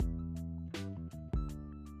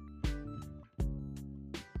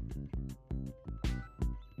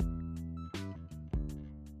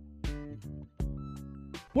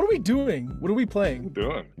What are we doing? What are we playing?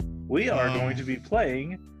 Doing. We are going to be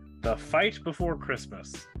playing The Fight Before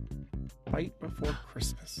Christmas. Fight Before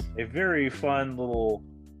Christmas. A very fun little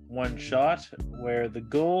one shot where the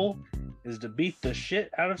goal is to beat the shit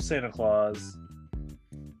out of Santa Claus.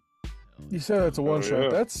 You said it's a one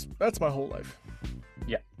shot. yeah. That's my whole life.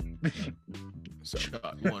 Yeah. So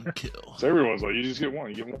Shot, one kill. So everyone's like, you just get one.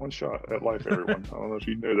 You get one shot at life, everyone. I don't know if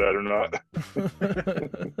you know that or not.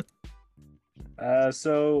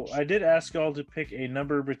 So I did ask y'all to pick a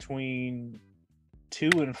number between 2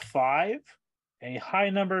 and 5. A high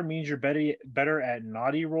number means you're better at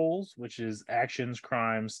naughty rolls, which is actions,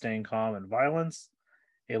 crimes, staying calm, and violence.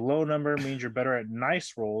 A low number means you're better at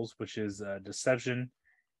nice rolls, which is deception,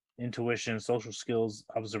 intuition, social skills,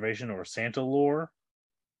 observation, or Santa lore.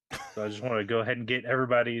 So I just want to go ahead and get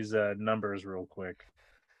everybody's numbers real quick.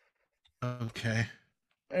 Okay.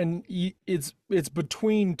 and it's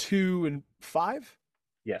between 2 and 5.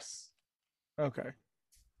 Yes. Okay.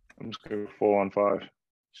 I'm just going full on 5.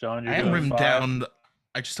 Sean, you're I have doing written 5. down.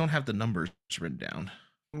 I just don't have the numbers written down.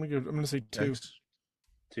 I'm gonna say 2. Next.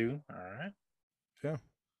 2. All right.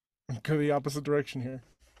 Go the opposite direction here.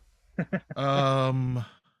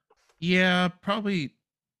 Yeah, probably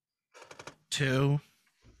 2.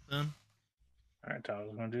 Then. All right,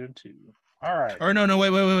 Tyler's gonna do 2. All right. Or no,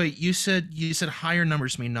 wait. You said higher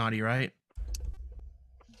numbers mean naughty, right?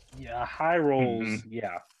 Yeah, high rolls. Mhm.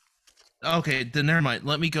 Yeah. Okay, then never mind.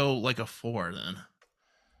 Let me go like a 4 then.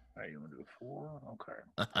 All right, you want to do a 4? Okay.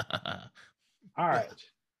 All right.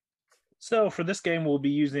 So for this game, we'll be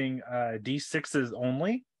using D6s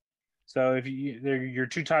only. So if your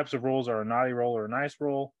 2 types of rolls are a naughty roll or a nice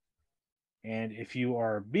roll, and if you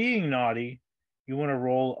are being naughty, you want to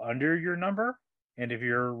roll under your number, and if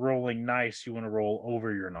you're rolling nice, you want to roll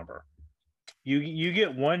over your number. You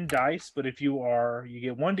get 1 dice, but you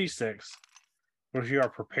get 1 D6. But if you are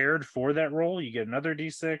prepared for that roll, you get another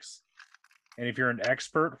D6. And if you're an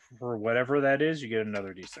expert for whatever that is, you get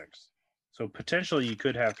another D6. So potentially you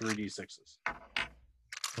could have 3 D6s.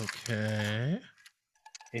 Okay.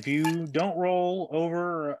 If you don't roll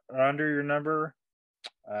over or under your number,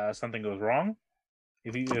 something goes wrong.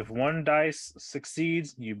 If 1 dice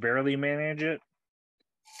succeeds, you barely manage it.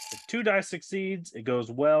 If 2 dice succeeds, it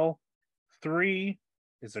goes well. 3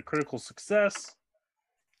 is a critical success.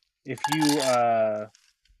 If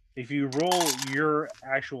you roll your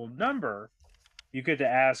actual number, you get to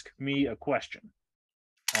ask me a question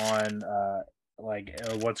on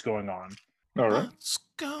what's going on. All right. What's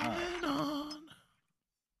going on?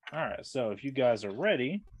 All right, so if you guys are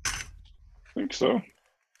ready, I think so.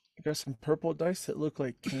 I got some purple dice that look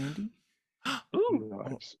like candy. ooh,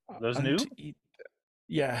 Nice. those I'm new? to eat that.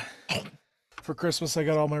 Yeah. For Christmas, I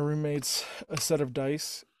got all my roommates a set of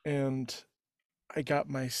dice, and I got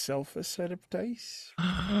myself a set of dice.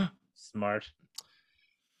 Smart.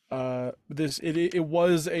 It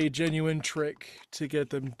was a genuine trick to get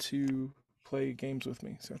them to play games with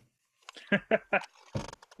me. So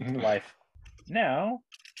Life. Now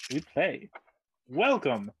we play.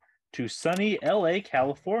 Welcome to sunny LA,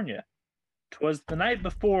 California. 'Twas the night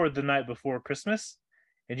before Christmas,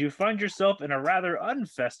 and you find yourself in a rather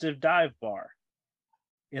unfestive dive bar.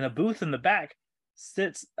 In a booth in the back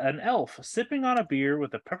sits an elf sipping on a beer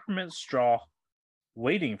with a peppermint straw,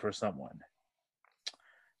 waiting for someone.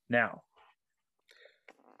 Now,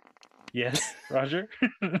 yes, Roger.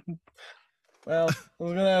 well, I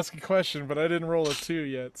was gonna ask a question, but I didn't roll a 2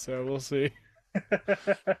 yet, so we'll see.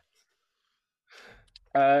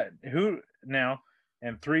 Who now?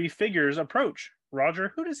 And 3 figures approach.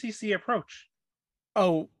 Roger, who does he see approach?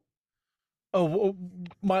 Oh,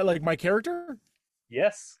 my character?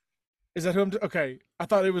 Yes. Is that who I'm? Okay, I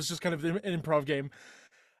thought it was just kind of an improv game.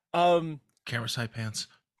 Camera side pants.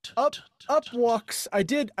 Up walks. I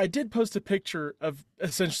did post a picture of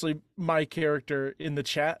essentially my character in the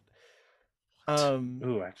chat.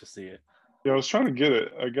 Ooh, I have to see it. Yeah, I was trying to get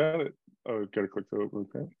it. I got it. Oh, gotta click the open.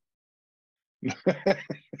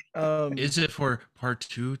 Okay. Is it for part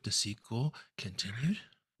 2, the sequel continued?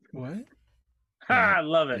 What? Ha, I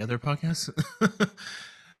love The it. other podcast?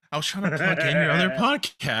 I was trying to plug in your other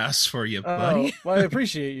podcast for you, Oh, buddy. well, I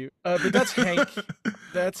appreciate you. But that's Hank.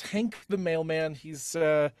 That's Hank the mailman. He's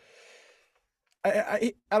I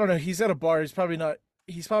don't know. He's at a bar. He's probably not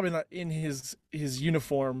in his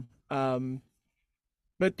uniform.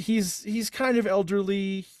 But he's kind of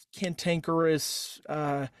elderly, cantankerous,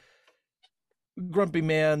 grumpy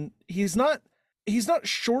man. He's not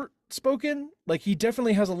short spoken. Like, he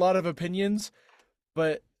definitely has a lot of opinions,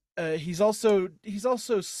 but he's also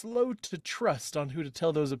slow to trust on who to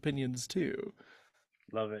tell those opinions to.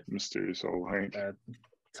 Love it. Mysterious old Hank.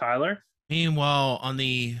 Tyler? Meanwhile, on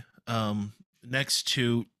the next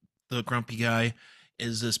to the grumpy guy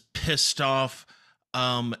is this pissed off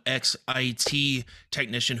ex-IT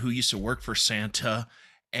technician who used to work for Santa,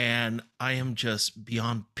 and I am just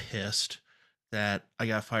beyond pissed that I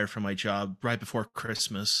got fired from my job right before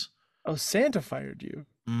Christmas. Oh, Santa fired you.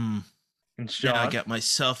 And Sean, I got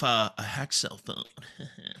myself a hack cell phone.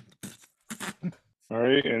 All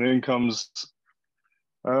right, and in comes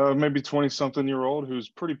maybe 20-something-year-old who's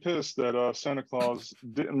pretty pissed that Santa Claus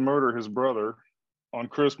didn't murder his brother on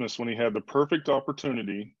Christmas when he had the perfect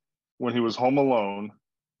opportunity when he was home alone,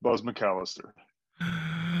 Buzz McAllister.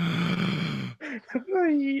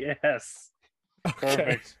 yes.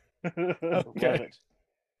 Okay. Perfect. Love it.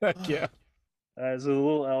 Heck yeah. As a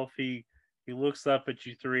little elf, he looks up at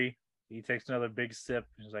you three. He takes another big sip.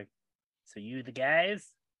 And he's like, "So you the guys?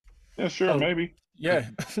 Yeah, sure, Oh. maybe. Yeah.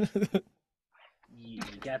 You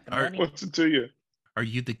got the Are- money? What's it to you? Are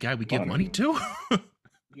you the guy we give Money. money to?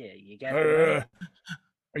 Yeah, you got the money?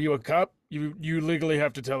 Are you a cop? You legally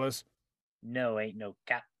have to tell us. No, ain't no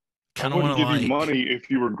cop. I Kind of wouldn't want give to you like. money if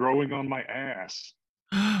you were growing on my ass.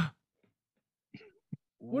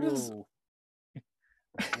 What is- Whoa.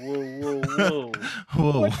 Whoa.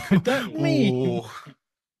 Whoa. What could that mean? Whoa.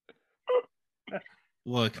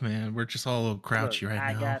 Look, man, we're just all a little grouchy Look,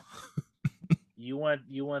 right I now. You want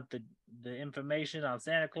the information on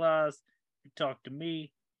Santa Claus? You talk to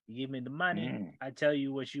me. You give me the money. Mm. I tell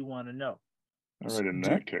you what you want to know. All right, in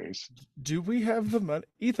that case. Do we have the money?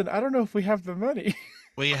 Ethan, I don't know if we have the money.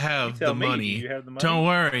 We You have tell the me. money. You have the money. Don't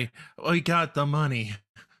worry. We got the money.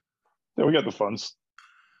 Yeah, we got the funds.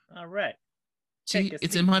 All right. See, Take a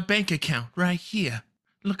it's seat. in my bank account right here.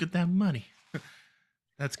 Look at that money.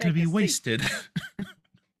 That's going to Take be a seat. wasted.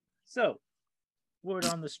 So, word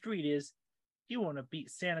on the street is you want to beat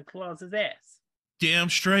Santa Claus's ass. Damn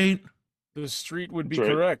straight. The street would be That's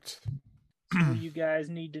right. correct. So what you guys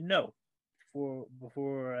need to know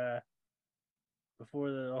before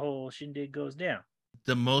the whole shindig goes down.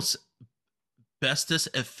 The most bestest,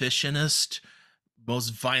 efficientest,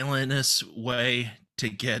 most violentest way to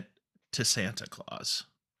get to Santa Claus.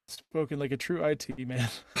 Spoken like a true IT man.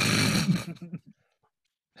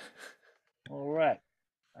 All right,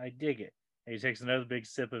 I dig it. And he takes another big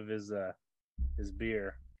sip of his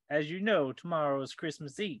beer. As you know, tomorrow is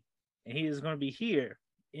Christmas Eve, and he is going to be here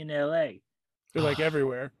in L.A. They're like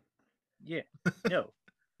everywhere. Yeah, no,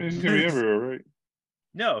 It's going to be everywhere, right?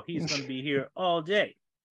 no, he's going to be here all day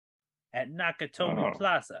at Nakatomi Oh.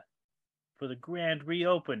 Plaza for the grand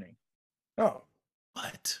reopening. Oh,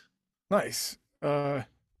 What? nice.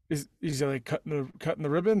 Is he like cutting the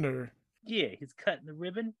ribbon or? Yeah, he's cutting the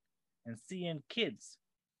ribbon and seeing kids.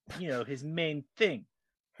 You know, his main thing.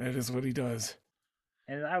 That is what he does.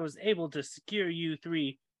 And I was able to secure you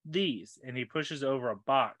three these. And he pushes over a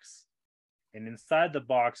box. And inside the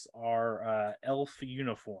box are elf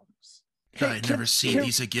uniforms. I never see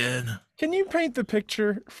these again. Can you paint the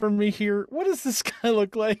picture for me here? What does this guy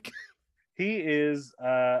look like? He is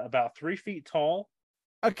about 3 feet tall.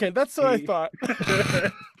 Okay, that's what I He- thought.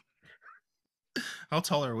 How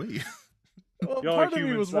tall are we? Well, Y'all are part of me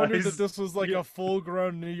human was wondering that size. this was like Yeah. a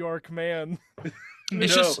full-grown New York man.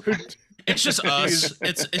 It's No. just it's just us.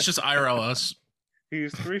 It's just IRL us.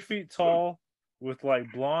 He's 3 feet tall with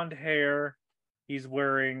like blonde hair. He's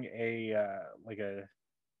wearing a like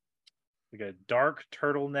a dark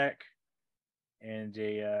turtleneck and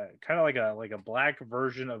a kind of like a black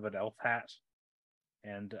version of an elf hat.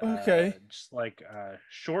 And Okay. just like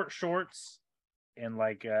short shorts and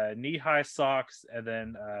like knee-high socks and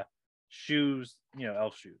then shoes, you know,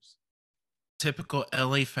 elf shoes. Typical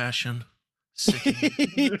LA fashion.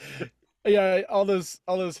 Sickening. Yeah, all those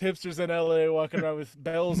hipsters in LA walking around with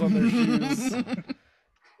bells on their shoes,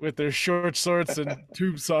 with their short shorts and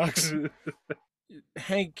tube socks.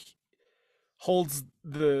 Hank holds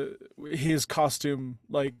his costume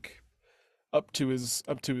like up to his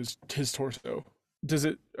torso. Does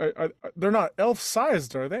it? They're not elf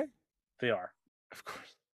sized, are they? They are. Of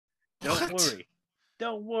course. Don't What? worry.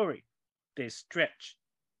 Don't worry. They stretch.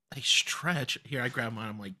 They stretch. Here, I grab mine.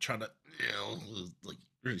 I'm like trying to, like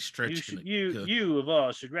really stretch. You of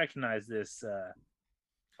all should recognize this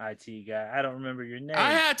IT guy. I don't remember your name.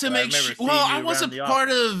 I had to but make remember sure. seeing Well, you I around wasn't the part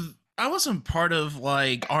office. of. I wasn't part of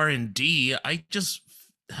like R&D. I just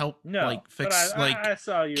help No, like but fix like I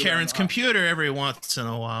saw you around Karen's the office. computer every once in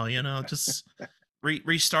a while. You know, just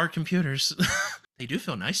restart computers. They do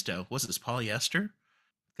feel nice though. What's this, polyester?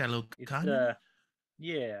 Got a little It's cotton.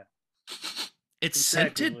 yeah. It's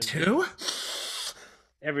exactly scented what it too.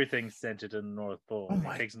 Everything's scented in the North Pole. Oh He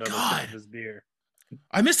my takes another God. sip of his beer.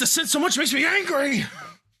 I miss the scent so much. It makes me angry.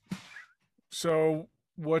 So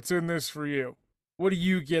what's in this for you? What do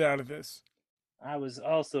you get out of this? I was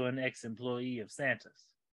also an ex-employee of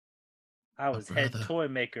Santa's. I was head brother. toy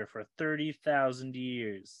maker for 30,000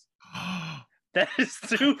 years. That is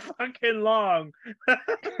too fucking long.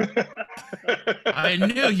 I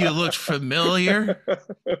knew you looked familiar.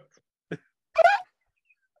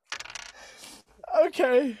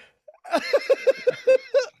 Okay.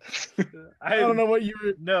 I don't know what you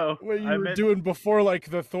were doing before like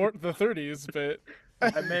the 30s, but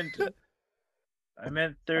I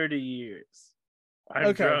meant 30 years.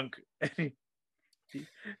 I'm drunk.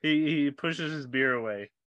 He pushes his beer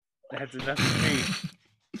away. That's enough for me.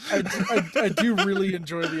 I do really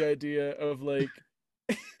enjoy the idea of like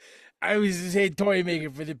I was his head toy maker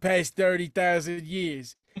for the past 30,000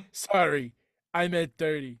 years. Sorry, I meant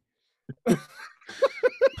 30.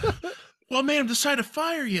 What made him decide to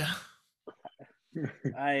fire you?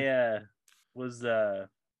 I was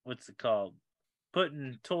what's it called?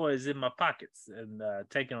 Putting toys in my pockets and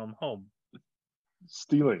taking them home.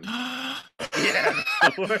 Stealing. Yeah.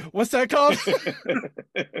 What's that called?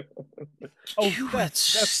 You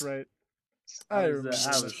that's right. I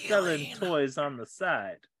was selling toys on the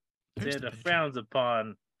side. Santa frowns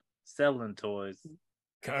upon selling toys.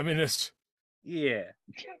 Communist. Yeah.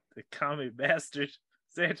 The commie bastard.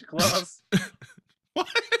 Santa Claus. What?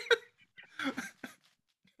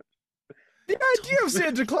 The idea of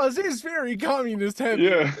Santa Claus is very communist heavy.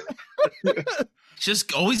 Yeah.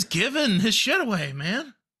 Just always giving his shit away,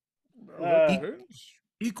 man.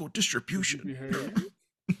 Equal distribution.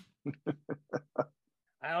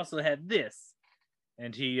 I also had this.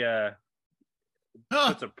 And he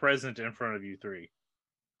puts a present in front of you three.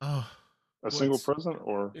 Oh. A single present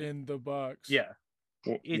or? In the box. Yeah.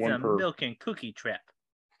 It's a milk and cookie trap.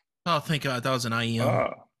 Oh, thank God. That was an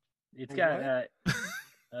IEM. It's got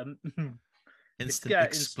it's got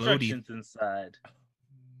instructions inside.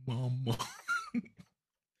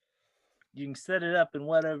 You can set it up in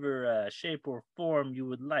whatever shape or form you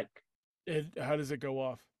would like. How does it go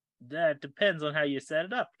off? That depends on how you set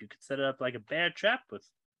it up. You could set it up like a bear trap with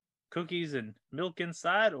cookies and milk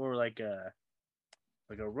inside, or like a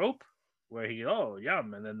rope where he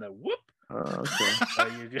yum, and then the whoop.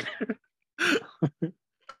 Okay.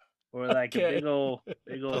 Or like a big old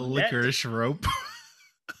a licorice rope.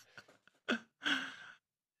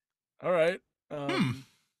 All right.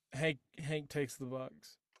 Hank takes the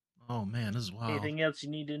box. Oh man, this is wild. Anything else you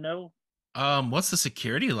need to know? What's the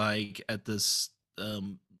security like at this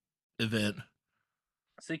event?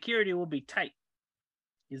 Security will be tight.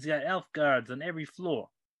 He's got elf guards on every floor.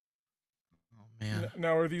 Oh man.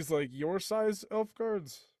 Now are these like your size elf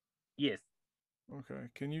guards? Yes. Okay.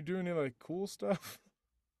 Can you do any like cool stuff?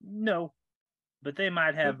 No. But they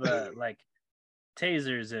might have like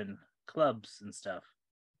tasers and clubs and stuff.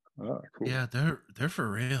 Oh, cool. Yeah, they're for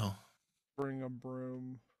real. Bring a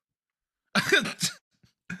broom.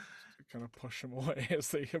 Kind of push them away as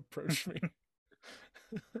they approach me.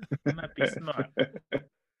 Might be smart.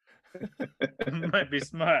 Might be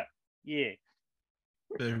smart. Yeah.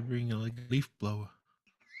 Better bring a like leaf blower.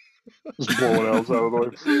 Just blowing elves out of the way.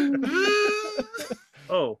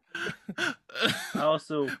 Oh. I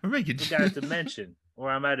also forgot to mention,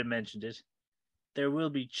 or I might have mentioned it, there will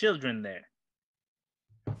be children there.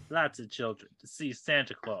 Lots of children to see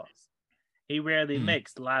Santa Claus. He rarely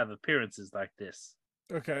makes live appearances like this.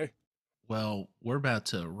 Okay. Well, we're about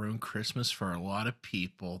to ruin Christmas for a lot of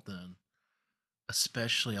people then.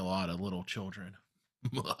 Especially a lot of little children.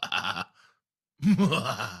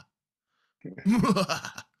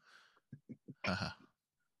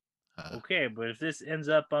 Okay, but if this ends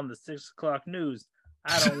up on the 6 o'clock news,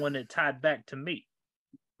 I don't want it tied back to me.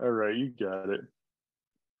 All right, you got it.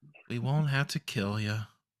 We won't have to kill you.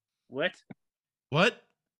 What? What?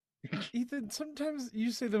 Ethan, sometimes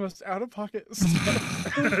you say the most out-of-pocket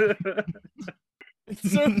stuff.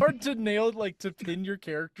 It's so hard to nail, like, to pin your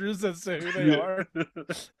characters as to who they are.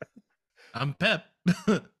 I'm Pep.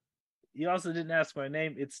 You also didn't ask my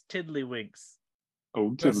name. It's Tiddlywinks.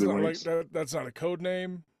 Oh, Tiddlywinks. That's not a code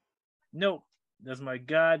name? Nope. That's my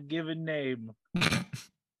God-given name. Isn't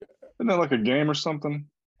that like a game or something?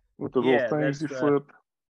 With the little things you flip?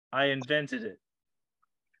 I invented it.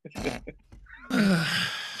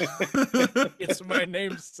 It's my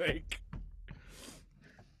namesake.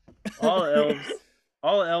 All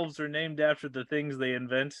elves are named after the things they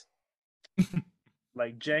invent.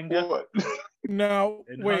 Like Jenga. What? No,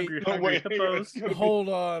 wait. Hungry Hippos. Hold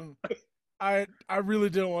on. I really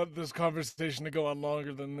don't want this conversation to go on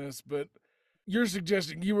longer than this, but you're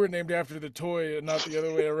suggesting you were named after the toy and not the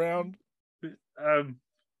other way around?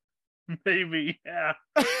 Maybe, yeah.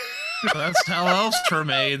 That's how elves were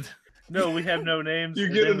made. No, we have no names. You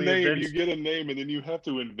and get a then we name, invent- you get a name, and then you have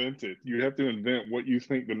to invent it. You have to invent what you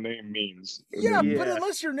think the name means. And Yeah, then- but Yeah.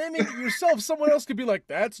 unless you're naming it yourself, someone else could be like,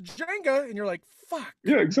 "That's Jenga," and you're like, "Fuck."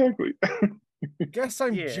 yeah, exactly. Guess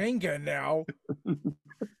I'm Yeah. Jenga now.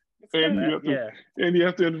 It's And kinda- you have to- yeah, And you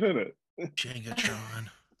have to invent it. Jengatron.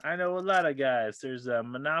 I know a lot of guys. There's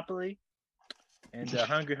Monopoly and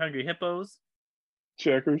Hungry Hungry Hippos.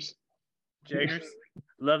 Checkers. Jaggers.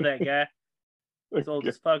 Love that guy. He's old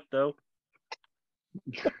as fuck though.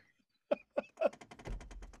 It's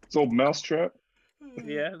old Mousetrap.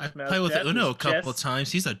 Yeah. I Mouse played with Jack, Uno a his couple of chest.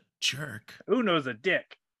 times. He's a jerk. Uno's a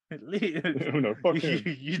dick. Uno, fuck him.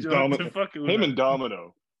 You don't have to fuck Uno. Him and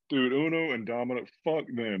Domino. Dude, Uno and Domino, fuck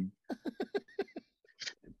them.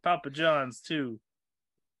 Papa John's too.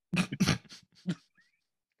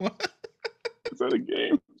 What? Is that a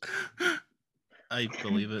game? I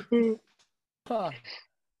believe it. Huh.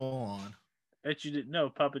 Hold on. Bet you didn't know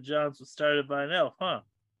Papa John's was started by an elf, huh?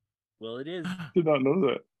 Well, it is. Did not know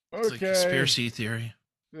that. It's a Okay. conspiracy theory.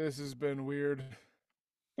 This has been weird.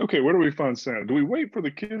 Okay, where do we find Santa? Do we wait for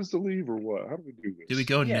the kids to leave or what? How do we do this? Do we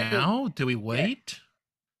go Yeah, now? Do we wait?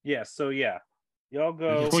 Yeah. So yeah, y'all Do go.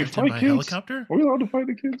 we get Can we sent in fight by kids? helicopter? Are we allowed to fight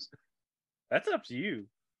the kids? That's up to you.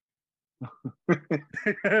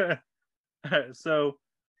 So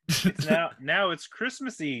it's now it's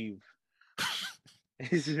Christmas Eve,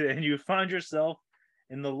 and you find yourself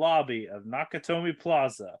in the lobby of Nakatomi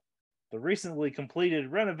Plaza, the recently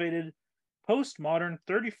completed, renovated, postmodern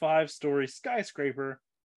 35-story skyscraper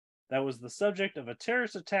that was the subject of a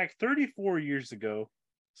terrorist attack 34 years ago.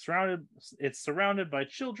 It's surrounded by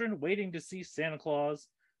children waiting to see Santa Claus,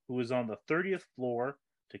 who is on the 30th floor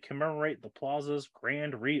to commemorate the plaza's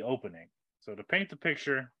grand reopening. So to paint the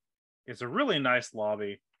picture, it's a really nice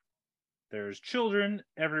lobby. There's children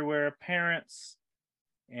everywhere, parents,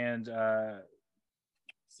 and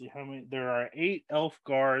see how many. There are 8 elf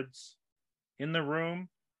guards in the room,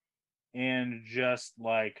 and just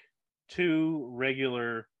like 2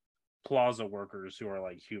 regular plaza workers who are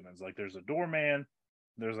like humans. Like there's a doorman,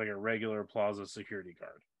 there's like a regular plaza security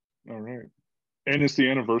guard. All right. And it's the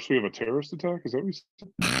anniversary of a terrorist attack? Is that what you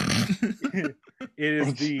said? It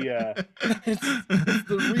is the It's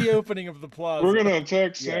the reopening of the plaza. We're gonna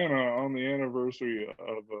attack Yeah. Santa on the anniversary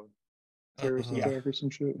of a terrorist Yeah. attack or some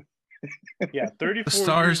shit. 34 The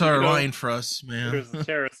stars years are ago, aligned for us, man. There's a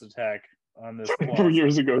terrorist attack on this 4 plaza.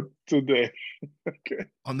 years ago today. Okay.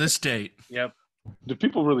 On this date. Yep. Do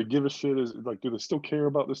people really give a shit? Is like, do they still care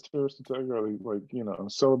about this terrorist attack? Or are they like,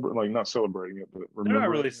 celebrate, like not celebrating it, but They're remembering not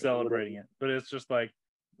really it or whatever? celebrating it, but it's just like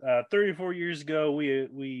 34 years ago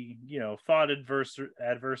we fought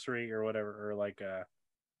adversary or whatever, or like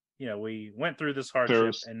we went through this hardship,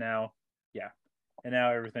 Terrorist. and now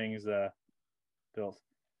everything's built.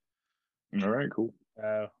 All right, cool.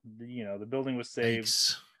 The building was saved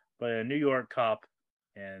Thanks. by a New York cop,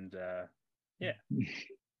 and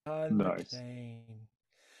On Nice. McClane.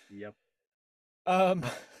 yep. Ron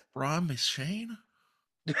McShane?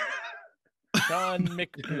 John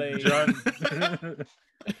McClane.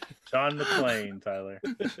 John McClane, Tyler.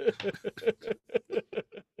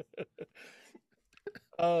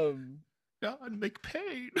 John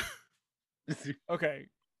McPain. Okay,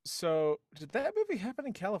 so did that movie happen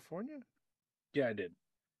in California? Yeah, I did.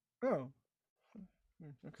 Oh,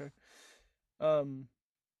 okay.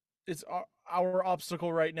 It's our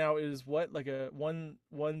obstacle right now is what, like a one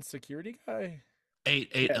security guy?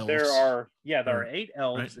 Eight Yeah, elves. there are 8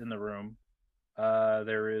 elves Right. in the room.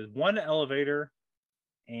 There is 1 elevator,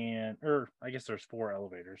 or I guess there's 4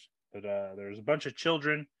 elevators, but there's a bunch of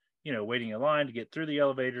children, waiting in line to get through the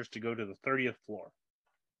elevators to go to the 30th floor.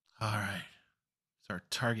 All right. So our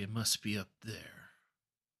target must be up there.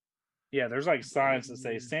 Yeah, there's like signs that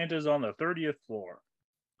say Santa's on the 30th floor.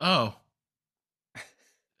 Oh.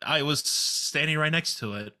 I was standing right next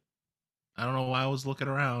to it. I don't know why I was looking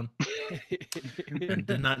around. And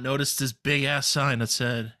did not notice this big ass sign that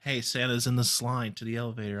said, "Hey, Santa's in this line to the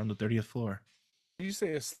elevator on the 30th floor." Did you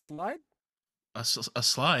say a slide? A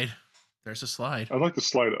slide. There's a slide. I'd like to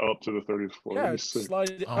slide up to the 30th floor. Yeah, That'd be sick. slide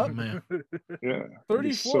it Oh up. man, Yeah. 30 that'd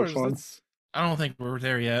be so floors. fun. That's I don't think we're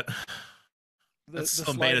there yet. That's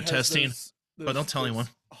some slide beta has testing, but don't tell those anyone.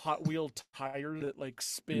 Hot wheel tire that like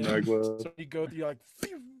spin. Maglev. So you go, you're like,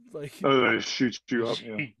 phew, like Oh, they shoot you up.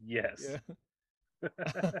 Yeah. Yes. yeah.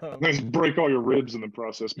 They break all your ribs in the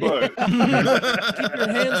process, but Keep your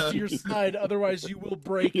hands to your side, otherwise you will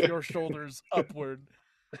break Yeah. your shoulders upward.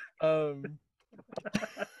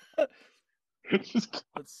 Just-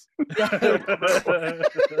 Let's...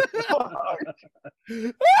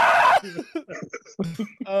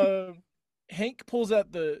 Hank pulls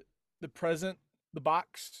out the present, the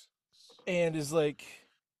box, and is like,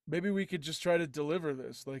 maybe we could just try to deliver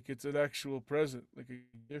this like it's an actual present, like a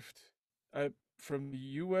gift from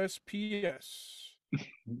the USPS.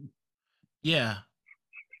 Yeah,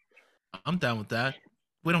 I'm down with that.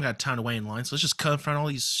 We don't got time to wait in line, so let's just cut in front of all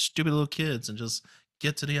these stupid little kids and just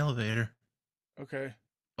get to the elevator. Okay.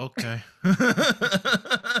 Okay.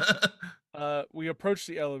 We approach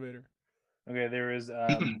the elevator. Okay, there's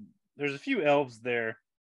a few elves there,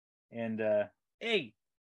 and hey,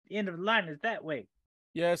 the end of the line is that way.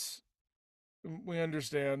 Yes, we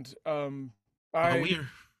understand.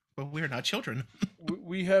 but we're not children.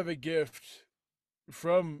 We have a gift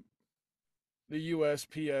from the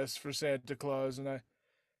USPS for Santa Claus, and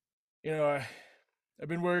I've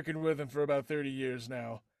been working with him for about 30 years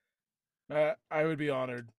now. I would be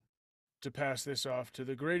honored to pass this off to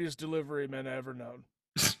the greatest delivery man ever known.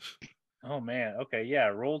 Oh man, okay, yeah,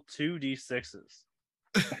 roll 2d6s,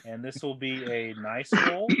 and this will be a nice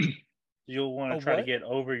roll. You'll want to try to get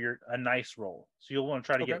over a nice roll. So you'll want to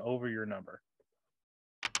try to get over your number.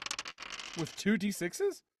 With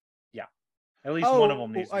 2d6s? Yeah. At least one of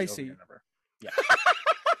them needs to be over your number. Yeah.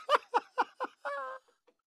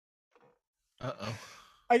 Uh-oh.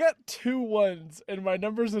 I got 2 1s, and my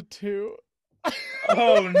number's a 2.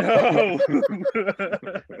 Oh, no!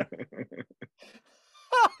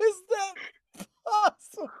 How is that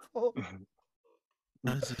possible?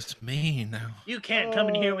 What does this mean now? You can't come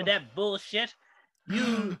in here with that bullshit.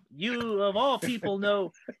 You of all people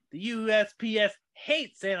know the USPS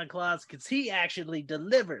hates Santa Claus because he actually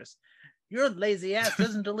delivers. Your lazy ass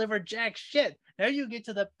doesn't deliver jack shit. Now you get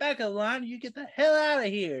to the back of the line, you get the hell out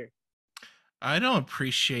of here. I don't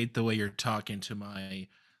appreciate the way you're talking to my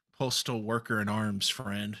postal worker in arms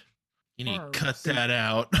friend. You need to cut that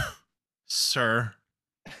out, sir.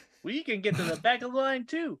 Well, you can get to the back of the line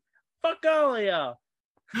too. Fuck all of y'all.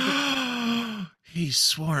 He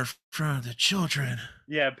swore in front of the children.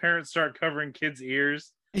 Yeah, parents start covering kids'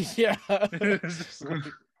 ears. Yeah.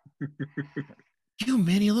 You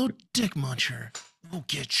mini little dick muncher. We'll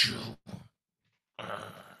get you.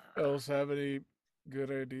 Else have any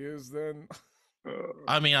good ideas then?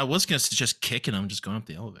 I mean, I was going to suggest kicking him, just going up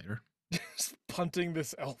the elevator. Just punting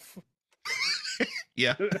this elf.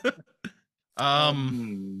 Yeah. That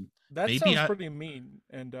maybe sounds pretty mean.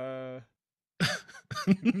 And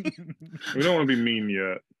we don't want to be mean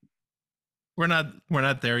yet. We're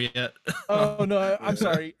not there yet. Oh no, I'm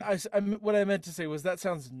sorry. What I meant to say was that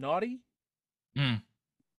sounds naughty.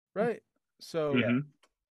 Right. So yeah.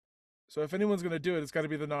 So if anyone's gonna do it, it's got to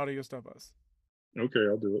be the naughtiest of us. Okay,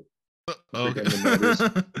 I'll do it. Okay.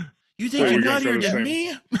 You think you're naughtier than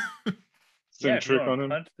me? Same trick on him.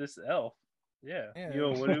 Punch this elf. Yeah. Yeah.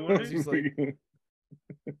 Yo, what do you want to do? He's like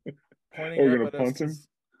pointing We're up gonna at punch him? us,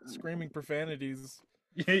 screaming profanities.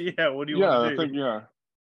 Yeah. What do you want to do? I think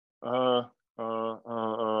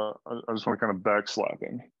I just want to kind of backslap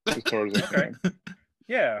him as far as I can.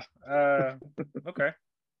 Yeah. Okay.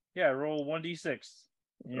 Yeah. Roll 1d6.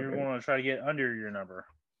 You're going to try to get under your number.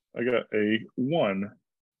 I got a 1.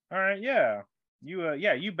 All right. Yeah.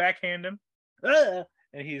 You backhand him, and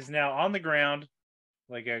he's now on the ground,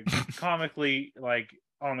 like comically, like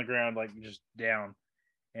on the ground, like just down.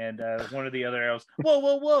 And one of the other elves,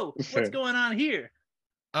 whoa! What's going on here?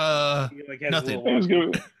 Nothing.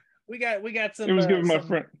 We got some. It was giving my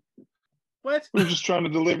friend. What? We were just trying to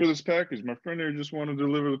deliver this package. My friend here just wanted to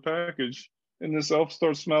deliver the package, and this elf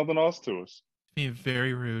starts mouthing off to us. Being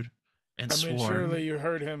very rude and I mean, swore. surely you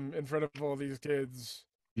heard him in front of all these kids.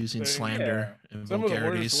 Using slander and some of the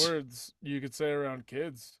vulgarities. worst words you could say around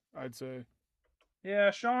kids, I'd say. Yeah,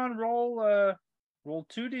 Sean, roll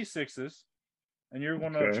 2d6s, and you're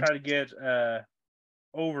going to try to get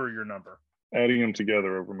over your number. Adding them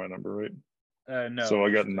together over my number, right? No. So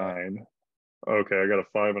I got 9. Okay, I got a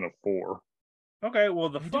 5 and a 4. Okay, well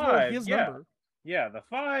the 5, number. Yeah, the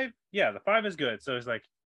 5, the 5 is good. So it's like,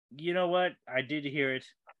 you know what? I did hear it.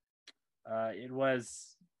 It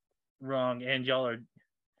was wrong, and y'all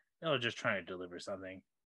are just trying to deliver something.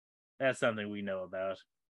 That's something we know about.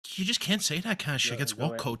 You just can't say that kind of shit. It's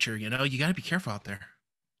woke culture, you know. You got to be careful out there.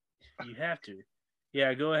 You have to.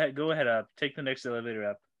 Yeah, go ahead up. Take the next elevator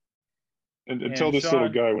up. And tell this little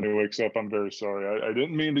guy when he wakes up, I'm very sorry. I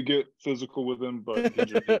didn't mean to get physical with him, but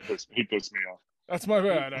he pissed me off. That's my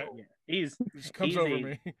bad. He just comes over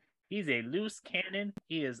me. He's a loose cannon.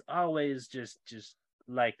 He is always just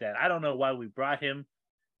like that. I don't know why we brought him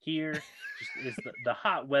here. Just the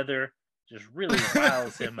hot weather just really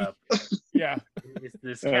riles him up. Yeah. It's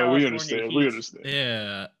this we understand. Heat. We understand.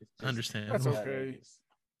 Yeah, understand. That's okay.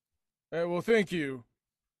 Well, thank you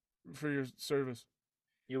for your service.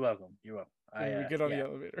 You're welcome. when we get on yeah. the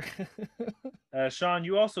elevator. Sean,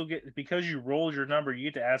 you also get, because you rolled your number,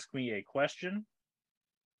 you get to ask me a question.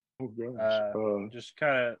 Oh gosh. Just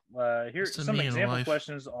kind of here. What's the Some meaning of example life?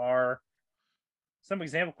 questions are. Some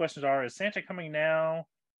example questions are: Is Santa coming now?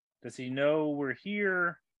 Does he know we're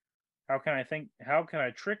here? How can I think? How can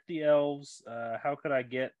I trick the elves? How could I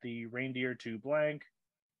get the reindeer to blank?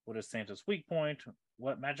 What is Santa's weak point?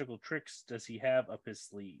 What magical tricks does he have up his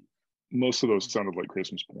sleeve? Most of those sounded like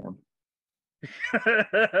Christmas porn.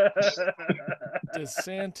 Does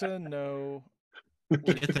Santa know?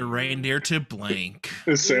 Get the reindeer to blank.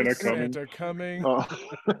 Is Santa Is coming? Santa coming? But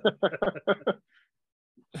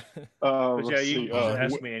yeah, let's you see. can just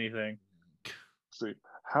ask me anything. See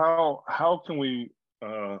how can we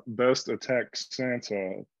best attack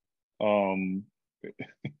Santa?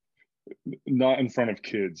 Not in front of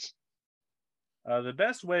kids. The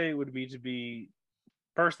best way would be to be,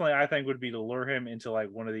 personally, I think would be to lure him into like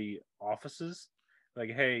one of the offices.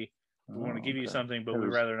 Like, hey, we want to give you Okay. something, but we'd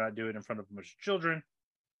rather not do it in front of a bunch of children.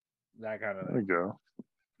 That kind of There you thing. go.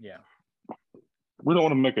 Yeah. We don't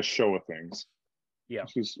want to make a show of things. Yeah.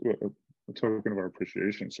 This is a token of our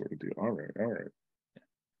appreciation sort of deal. All right. All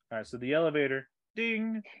right. So the elevator,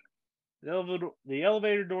 ding. The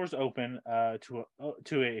elevator doors open to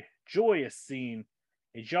a joyous scene.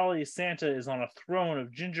 A jolly Santa is on a throne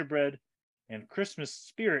of gingerbread and Christmas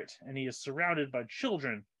spirit, and he is surrounded by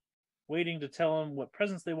children, waiting to tell him what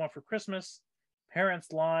presents they want for Christmas.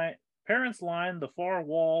 Parents line the far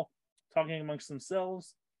wall, talking amongst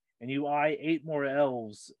themselves, and you eye 8 more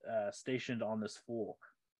elves stationed on this floor.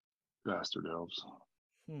 Bastard elves.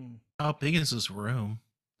 How big is this room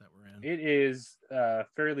that we're in? It is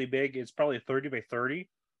fairly big. It's probably 30 by 30,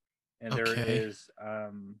 and there Okay. is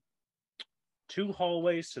 2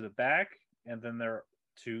 hallways to the back, and then there are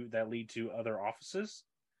 2 that lead to other offices.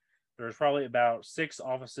 There's probably about 6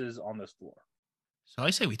 offices on this floor. So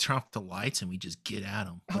I say we turn off the lights and we just get at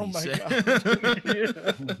them. Oh my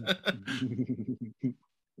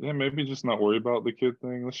Yeah, maybe just not worry about the kid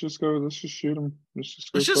thing. Let's just shoot him. Let's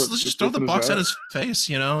just throw the box at his face,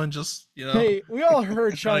 and just Hey, we all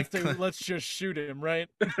heard Sean Kinda say, "Let's just shoot him," right?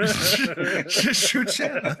 just shoot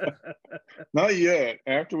Santa. Not yet.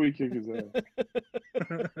 After we kick his ass.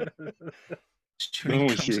 Shooting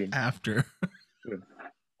comes shoot him. after.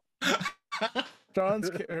 Sean's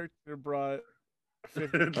character brought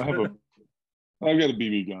 50. I've got a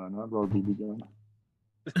BB gun. I brought a BB gun.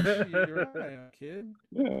 You're right, kid.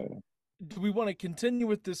 Yeah. Do we want to continue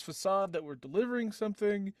with this facade that we're delivering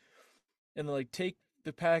something, and like take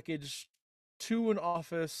the package to an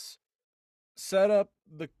office, set up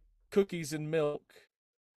the cookies and milk,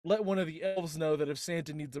 let one of the elves know that if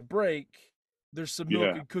Santa needs a break, there's some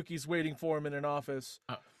milk and cookies waiting for him in an office.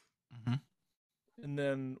 And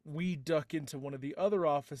then we duck into one of the other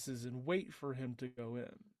offices and wait for him to go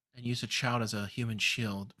in. And use a child as a human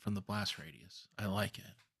shield from the blast radius. I like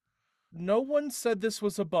it. No one said this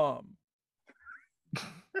was a bomb.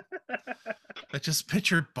 I just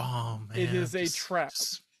pictured bomb. Man. It is a trap.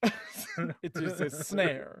 It is a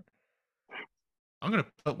snare. I'm gonna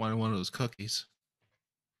put one in one of those cookies.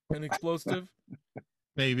 An explosive?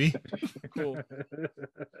 Maybe. Cool.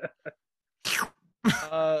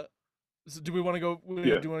 So do we want to go? Do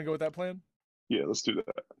you want to go with that plan? Yeah, let's do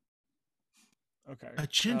that. Okay. A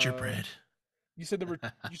gingerbread. You said there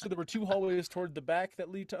were 2 hallways toward the back that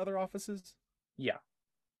lead to other offices? Yeah.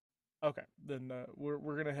 Okay. Then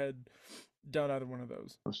we're gonna head down either one of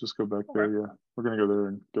those. Let's just go back there. Yeah, we're gonna go there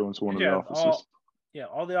and go into one of the offices.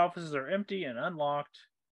 All the offices are empty and unlocked,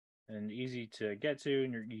 and easy to get to,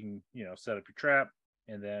 and you can set up your trap,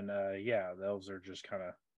 and then the elves are just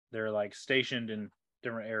they're like stationed in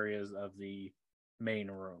different areas of the main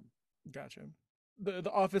room. Gotcha. The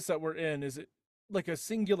office that we're in, is it like a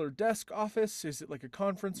singular desk office? Is it like a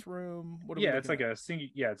conference room? It's like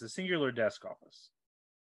it's a singular desk office.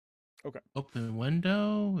 Okay. Open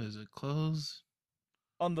window? Is it closed?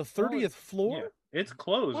 On the 30th floor? Yeah, it's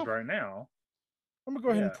closed right now. I'm gonna go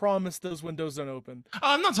ahead and promise those windows don't open. Oh,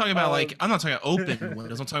 I'm not talking about I'm not talking about open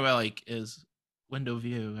windows. I'm talking about is window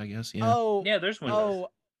view, I guess. Yeah. Oh, yeah, there's windows.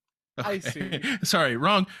 Oh, I see. Sorry,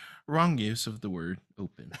 wrong use of the word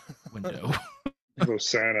open window. Go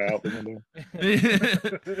Santa out the window.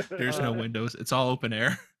 There's no windows. It's all open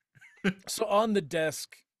air. So on the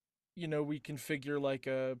desk, we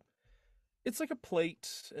configure it's like a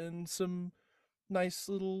plate and some nice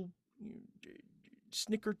little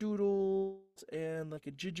snickerdoodles and like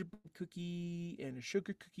a gingerbread cookie and a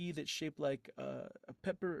sugar cookie that's shaped like a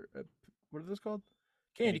pepper. What are those called?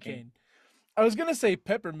 Candy cane. I was gonna say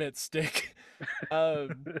peppermint stick.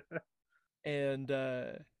 And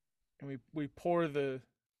we pour the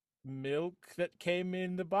milk that came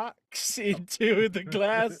in the box into the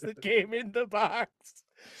glass that came in the box.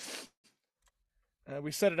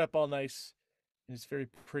 We set it up all nice. And it's very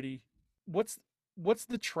pretty. What's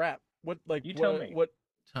the trap? What like You tell me. what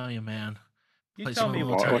Tell you, man. You Place tell a me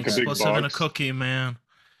little what tiny like a big explosive in a box. cookie, man.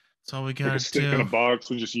 That's all we Like gotta a stick in a do. box.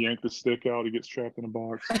 We just yank the stick out. He gets trapped in a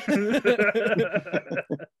box.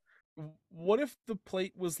 what if the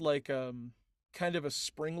plate was like kind of a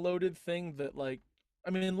spring loaded thing that like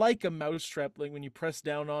I mean like a mousetrap, like when you press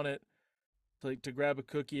down on it like to grab a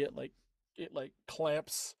cookie, it like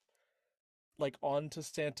clamps like onto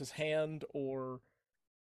Santa's hand, or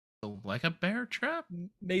Like a bear trap?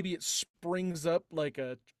 maybe it springs up like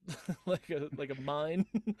a like a mine.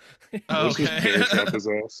 Oh, Let's just okay. bear trap his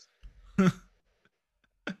ass.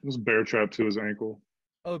 Just bear trap to his ankle.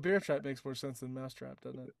 Oh, bear trap makes more sense than mousetrap,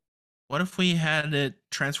 doesn't it? What if we had it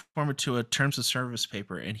transform it to a terms of service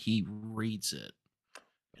paper and he reads it?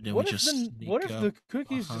 And then What we if just what sneak if up the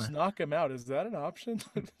cookies behind- just knock him out? Is that an option?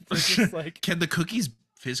 They're just like Can the cookies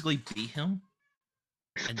physically beat him?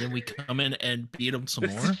 And then we come in and beat him some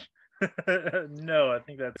more? No, I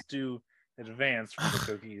think that's too advanced for the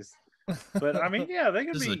cookies. But I mean, yeah, they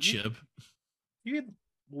could This is be. a chip. You could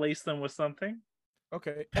lace them with something.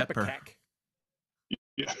 okay, Pepper. Epicac.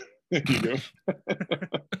 Yeah. There you go.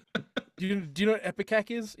 Do you know what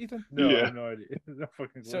Epicac is, Ethan? No, I Yeah. have no idea. No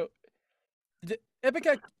fucking clue. So,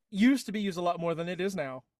 Epicac used to be used a lot more than it is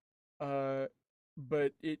now,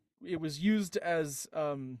 but it was used as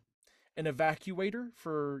an evacuator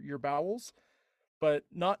for your bowels, but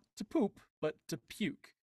not to poop, but to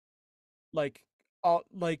puke, like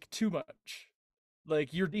too much,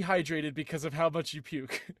 like you're dehydrated because of how much you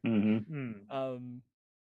puke. Hmm.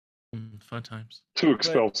 Hmm. Fun times. To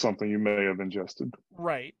expel something you may have ingested.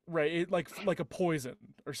 right, it, like a poison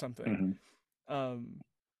or something. Mhm.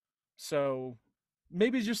 So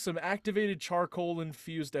maybe just some activated charcoal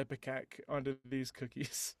infused Epicac onto these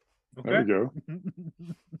cookies. There you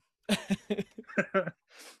go.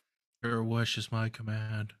 Your wish is my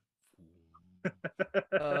command.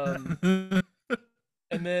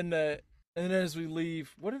 And then as we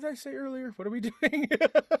leave, what did I say earlier? What are we doing?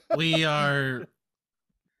 We are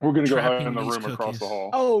We're gonna go hide trapping in the these room across the cookies. hall.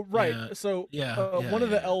 Oh, right. Yeah, So yeah, one of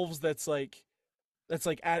the yeah. elves that's like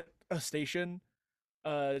at a station,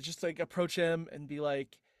 just like approach him and be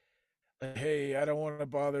like, "Hey, I don't want to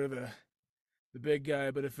bother the big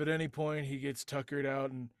guy, but if at any point he gets tuckered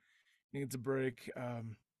out and needs a break,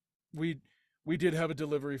 we did have a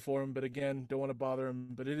delivery for him, but again, don't want to bother him.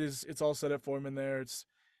 But it's all set up for him in there. It's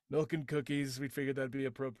milk and cookies. We figured that'd be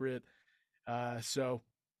appropriate. So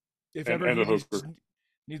if And ever a he hooker.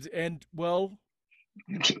 needs and well,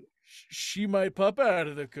 she might pop out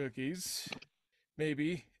of the cookies,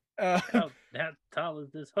 maybe. How tall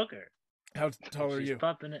is this hooker? How tall are She's you?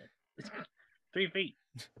 pumping it. 3 feet.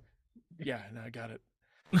 Yeah, no, I got it.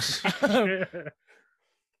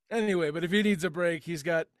 Anyway, but if he needs a break, he's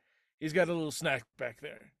got a little snack back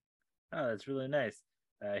there. Oh, that's really nice.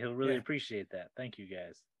 He'll really Yeah. appreciate that. Thank you,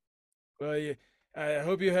 guys. Well, I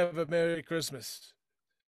hope you have a Merry Christmas.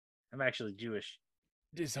 I'm actually Jewish.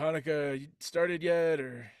 Is Hanukkah started yet,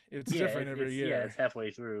 or it's different every year? Yeah, it's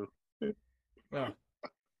halfway through. Well,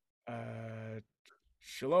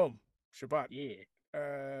 Shalom, Shabbat. Yeah.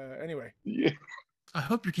 Anyway, Yeah. I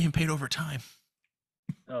hope you're getting paid overtime.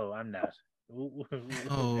 Oh, I'm not. No,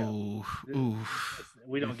 Oh, oof.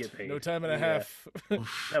 we don't get paid. no time and a We, half.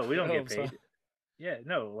 Oof. No, we don't get Elves, huh? paid. Yeah,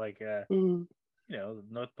 no, like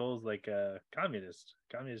North Pole's like communist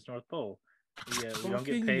North Pole. We don't get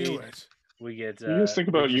Fucking paid. knew it. We get. You guys think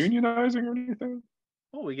about we just- unionizing or anything?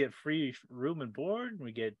 Oh, we get free room and board. And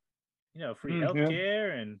we get, free Yeah.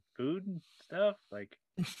 healthcare and food and stuff. Like,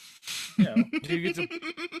 you know. Do you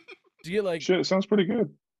get like Shit, it sounds pretty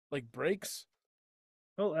good. like breaks?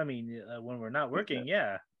 Well, I mean, when we're not working,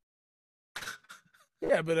 yeah.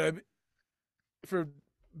 Yeah, but for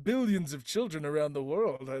billions of children around the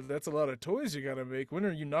world, that's a lot of toys you gotta make. When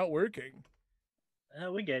are you not working?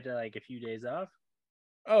 We get like a few days off.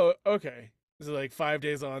 Oh, okay. Is it like 5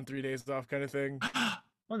 days on, 3 days off kind of thing?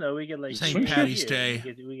 Well, no, we get like St. 2 days a Patty's year.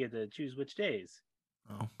 Day. We get to choose which days.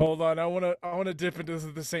 Oh. Hold on, I wanna dip into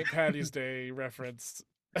the St. Patty's Day reference.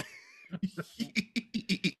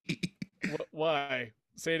 Why?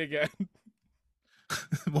 Say it again.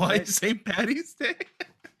 Why What? St. Patty's Day?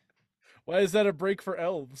 Why is that a break for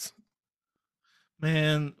elves?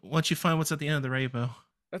 Man, once you find what's at the end of the rainbow.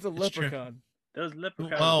 That's a It's true. leprechaun. Those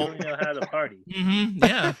leprechauns Well- really know how to party. Mm-hmm.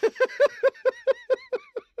 Yeah.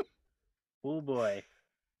 Oh boy. Have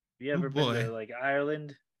you ever been to like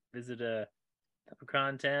Ireland? Visit a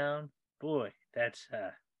leprechaun town? Boy, that's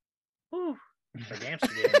whew, It's like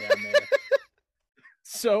Amsterdam down there.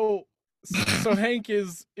 So Hank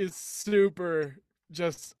is super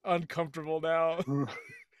just uncomfortable now.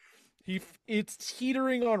 It's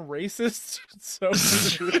teetering on racist.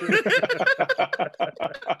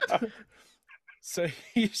 So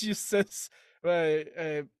he just says,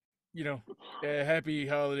 happy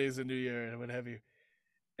holidays and New Year and what have you.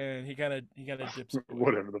 And he kind of dips away.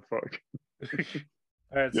 Whatever the fuck.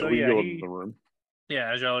 All right, Yeah, so we yeah, go into the room.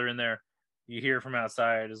 yeah, as y'all are in there, you hear from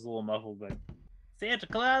outside, it's a little muffled, but Santa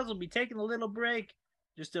Claus will be taking a little break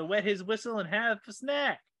just to wet his whistle and have a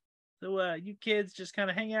snack. So you kids just kind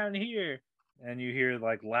of hang out in here. And you hear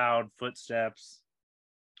like loud footsteps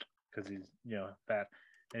because he's, fat.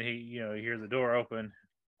 And he, you hear the door open.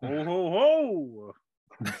 Ho, ho,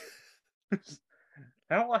 ho!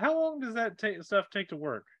 How long does that stuff take to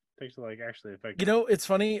work? It takes to like actually affect. It's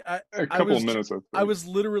funny. A couple of minutes. I was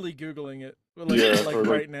literally Googling it,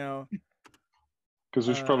 right now. Because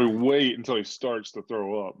we should probably wait until he starts to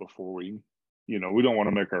throw up before we don't want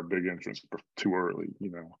to make our big entrance too early.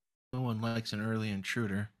 No one likes an early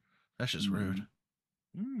intruder. That's just rude.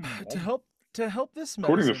 To help this medicine.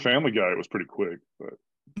 According to Family Guy, it was pretty quick, but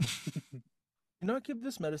do not give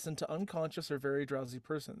this medicine to unconscious or very drowsy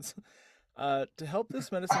persons. To help this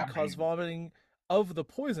medicine cause vomiting of the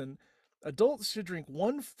poison, adults should drink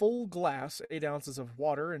 1 full glass, 8 ounces of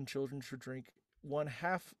water, and children should drink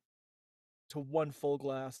 1/2 to 1 full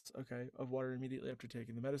glass, of water immediately after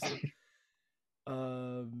taking the medicine.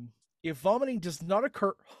 If vomiting does not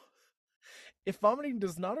occur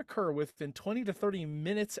within 20 to 30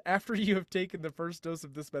 minutes after you have taken the first dose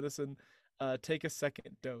of this medicine, take a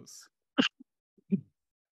second dose.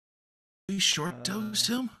 We short dosed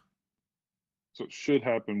him? So it should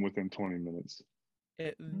happen within 20 minutes.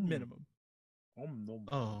 At minimum.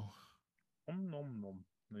 Oh.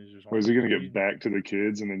 Or is he going to get back to the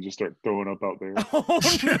kids and then just start throwing up out there? Oh,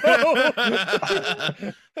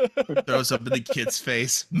 no! Throws up in the kid's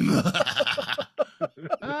face.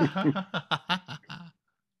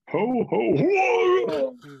 Ho, ho,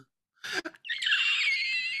 ho!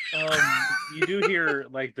 You do hear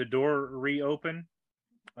like the door reopen.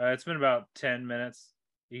 It's been about 10 minutes.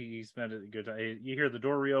 He spent a good time. You hear the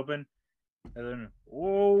door reopen, and then,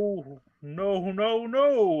 oh,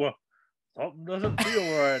 no. Something doesn't feel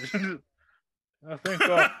right. I think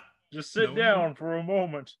I'll just sit down for a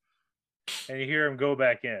moment. And you hear him go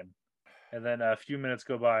back in. And then a few minutes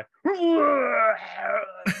go by.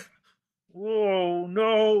 Whoa,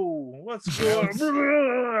 no. What's going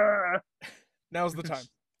on? Now's the time.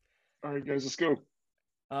 All right, guys, let's go.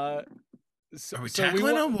 Are we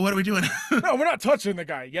tackling him? What are we doing? No, we're not touching the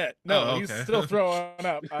guy yet. No, Oh, he's okay. still throwing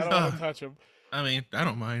up. I don't want to touch him. I mean, I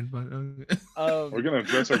don't mind, but We're going to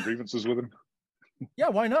address our grievances with him. Yeah,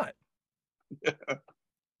 why not? Yeah.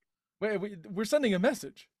 Wait, we're sending a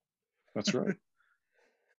message. That's right.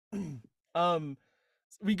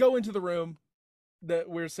 We go into the room that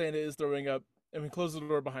where Santa is throwing up, and we close the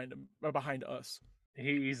door behind him, or behind us.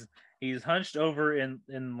 He's hunched over in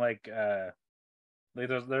like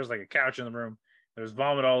there's like a couch in the room. There's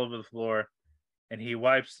vomit all over the floor, and he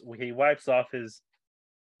wipes off his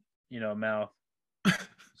mouth.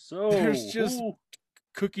 So There's just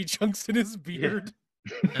cookie chunks in his beard.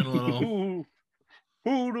 and a little.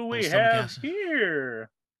 Who do we Little stomach have acid. here?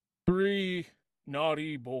 3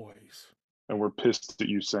 naughty boys. And we're pissed at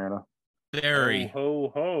you, Santa. Very.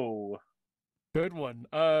 Ho ho Good one.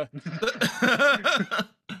 The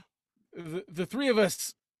 3 of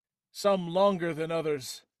us, some longer than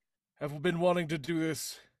others, have been wanting to do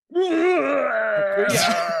this. ho.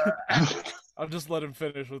 I'll just let him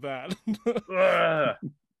finish with that.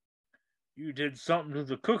 You did something to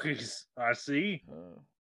the cookies, I see.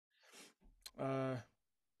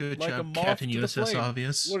 Good Like a job, moth Captain to the USS flame.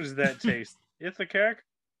 Obvious. What does that taste? Ithacac?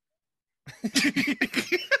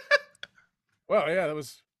 Well, yeah, that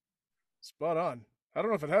was spot on. I don't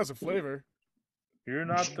know if it has a flavor. You're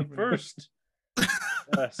not the first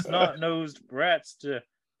snot-nosed brats to...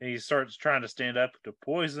 And he starts trying to stand up to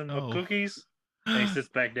poison the Oh. cookies. And he sits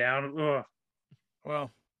back down. Ugh, Well,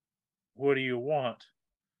 what do you want?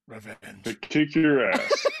 revenge. To kick your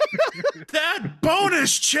ass. That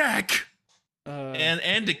bonus check Uh,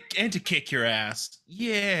 and to kick your ass.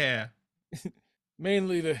 Yeah.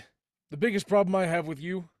 mainly the biggest problem I have with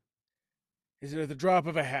you is at the drop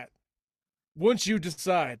of a hat. Once you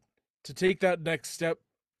decide to take that next step,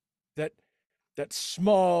 that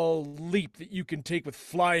small leap that you can take with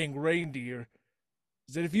flying reindeer,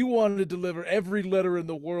 is that if you wanted to deliver every letter in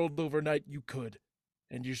the world overnight, you could,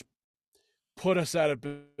 and you just put us out of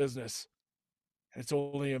business. It's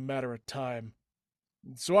only a matter of time.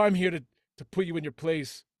 And so I'm here to put you in your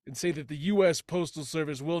place and say that the U.S. Postal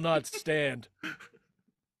Service will not stand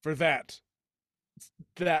for that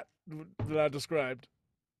that I described.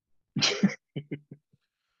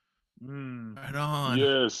 Right on.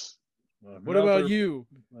 Yes. What about you,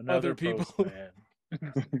 Another other people? postman.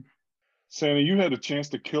 Santa, you had a chance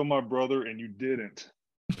to kill my brother and you didn't.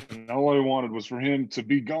 And all I wanted was for him to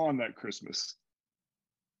be gone that Christmas.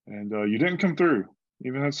 And you didn't come through.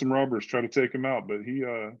 Even had some robbers try to take him out, but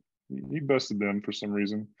he bested them for some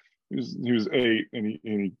reason. He was 8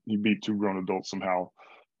 and he beat 2 grown adults somehow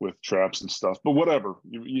with traps and stuff. But whatever.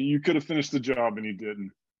 You could have finished the job and you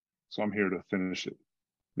didn't. So I'm here to finish it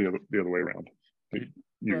the other way around.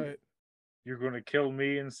 You. Right. You're going to kill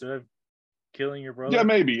me instead of killing your brother? Yeah,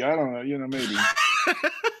 maybe. I don't know. You know, maybe.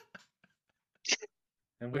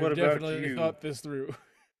 And We've what about definitely you? thought this through.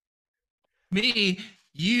 Me,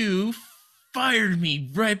 you fired me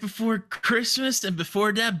right before Christmas and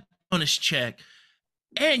before that bonus check.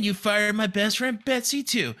 And you fired my best friend Betsy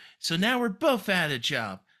too. So now we're both out of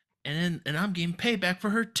job. And I'm getting payback for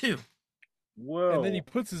her too. Whoa. And then he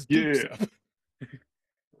puts his dukes Yeah. up.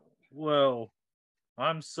 Well,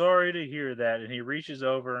 I'm sorry to hear that. And he reaches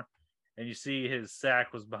over, and you see his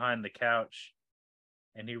sack was behind the couch.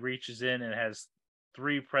 And he reaches in and has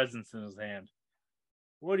 3 presents in his hand.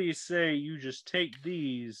 What do you say you just take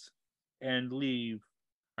these and leave?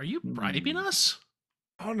 Are you bribing us?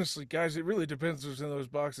 Honestly, guys, it really depends what's in those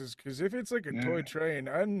boxes. Because if it's like a toy Yeah. train,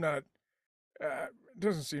 I'm not. It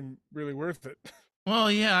doesn't seem really worth it.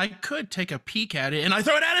 Well, yeah, I could take a peek at it and I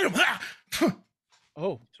throw it at him.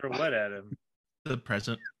 Oh, Throw what at him? The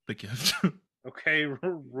present, the gift. Okay,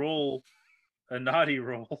 roll a naughty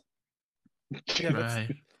roll. yeah,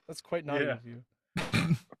 Right. that's quite naughty Yeah. of you.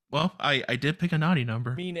 Well, I did pick a naughty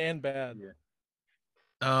number. Mean and bad.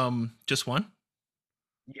 Yeah. Just one.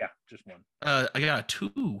 Yeah, just one. I got a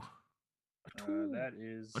 2. That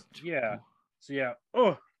is A 2. yeah. So yeah.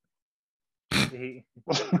 Oh. He,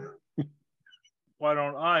 why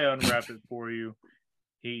don't I unwrap it for you?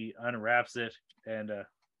 He unwraps it, and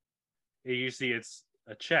you see it's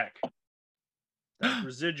a check. That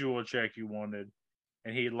residual check you wanted,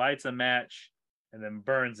 and he lights a match and then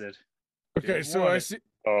burns it. Okay, Didn't so want I it. see.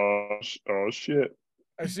 Oh shit.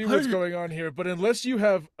 I see What what's is- going on here, but unless you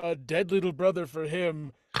have a dead little brother for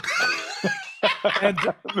him, And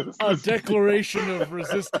This a is- declaration of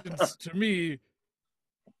resistance to me,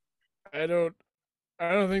 I don't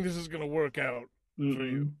think this is gonna work out for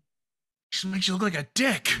you. Just makes you look like a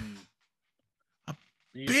dick.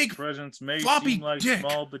 These Big presents may floppy seem like dick.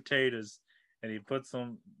 small potatoes, and he puts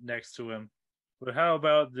them next to him. But how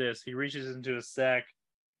about this? He reaches into his sack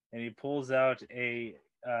and he pulls out a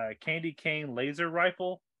candy cane laser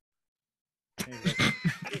rifle. And he's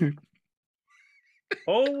like,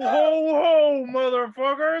 ho ho ho,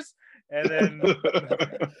 motherfuckers! And then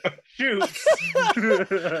shoots.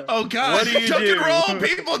 Oh God! What do you duck do? and roll,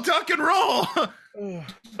 people! Duck and roll!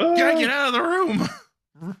 Gotta get out of the room.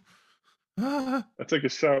 I take a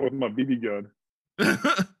shot with my BB gun.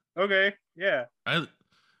 Okay, yeah. I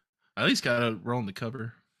at least gotta roll in the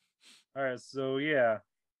cover. All right, so yeah,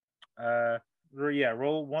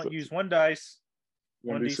 roll one. Use one dice,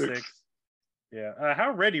 1d6. Yeah.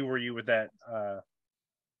 How ready were you with that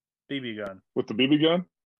BB gun? With the BB gun?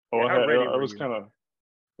 Oh, Yeah, how ready I were was you? kind of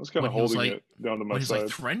When he was holding like- it down to my When he's side. like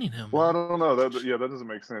threatening him. Well, I don't know. That doesn't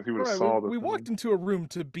make sense. He would have Right, saw we the walked into a room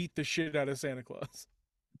to beat the shit out of Santa Claus.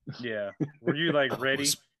 Yeah. Were you like I ready?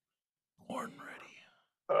 was born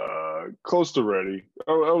ready. close to ready.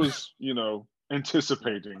 I was,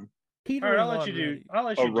 anticipating Peter, All right, I'll let you do. I'll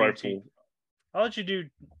let a you do. rifle. I'll let you do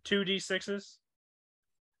 2d6s,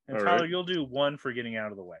 and All Tyler, right. you'll do 1 for getting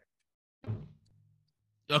out of the way.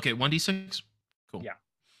 Okay, 1d6. Cool. Yeah.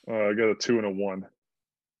 I got a 2 and a 1.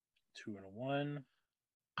 2 and a 1.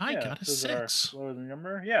 I Yeah, got a those are 6. lower than the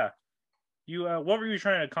number. Yeah. You. What were you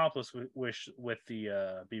trying to accomplish with the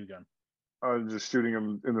BB gun? I was just shooting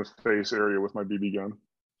him in the face area with my BB gun.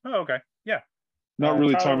 Oh, okay. Yeah. Not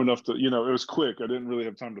really Tyler- time enough to, it was quick. I didn't really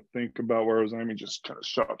have time to think about where I was aiming. Just kind of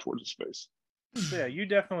shot towards his face. So yeah, you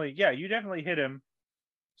definitely hit him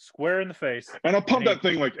square in the face. And I pumped And that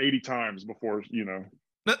thing like 80 times before,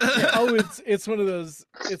 Oh, it's one of those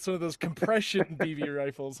compression BB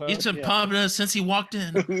rifles, huh? He's been Yeah. pumping us since he walked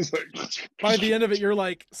in. It's like, By the end of it, you're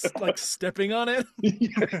like stepping on it.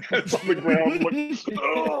 it's on the ground. I'm like,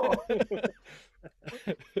 oh.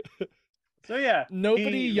 So yeah,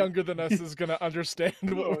 Nobody he- younger than us is gonna understand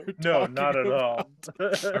what we're No, talking not at all.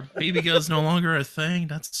 Our BB gun's no longer a thing.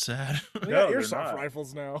 That's sad. We No, got they're airsoft not.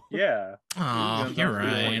 rifles now. Yeah. Oh, guns you're aren't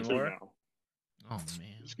for right. anymore. 22 now. Oh man.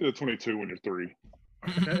 Just get a 22 when you're 3.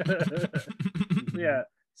 Yeah.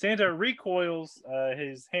 Santa recoils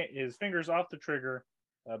his fingers off the trigger.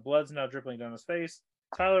 Blood's now dripping down his face.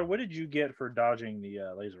 Tyler, what did you get for dodging the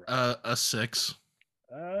laser rifle? A 6.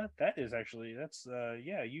 That is actually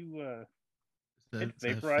yeah, you That- it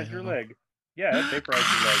that vaporized your fail? leg. Yeah, it vaporized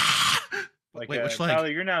your leg. Like Wait, which leg? Tyler,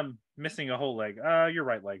 you're now missing a whole leg. Your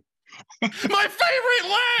right leg. My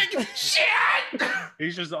favorite leg! Shit!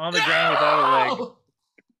 He's just on the ground without a leg.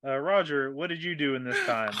 No! Roger, what did you do in this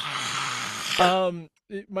time?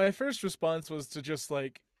 My first response was to just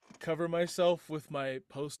like cover myself with my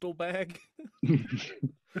postal bag.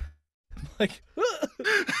 Like,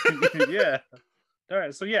 Yeah. All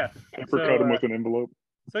right. So yeah. Paper cut him with an envelope.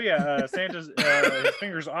 So yeah. Santa's his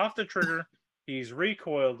fingers off the trigger. He's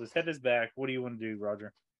recoiled. His head is back. What do you want to do,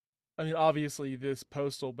 Roger? I mean, obviously, this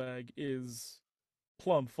postal bag is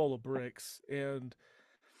plumb full of bricks, and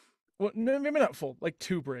well, no, maybe not full, like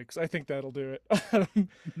 2 bricks. I think that'll do it.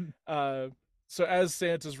 So as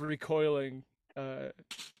Santa's recoiling,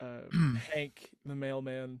 Hank, the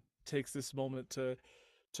mailman, takes this moment to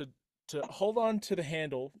hold on to the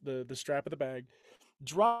handle, the strap of the bag,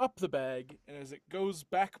 drop the bag, and as it goes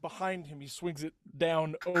back behind him, he swings it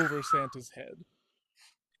down over Santa's head.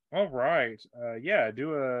 All right. Yeah.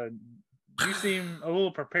 You seem a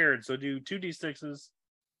little prepared. So do 2d6s,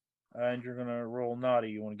 and you're gonna roll naughty.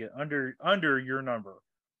 You want to get under your number.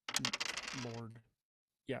 Lord.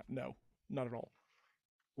 Yeah, no, not at all.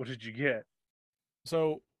 What did you get?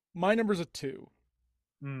 So my number's a 2.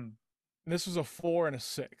 Hmm. And this was a 4 and a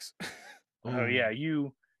 6. Oh yeah,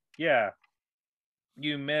 you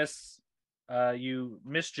miss. You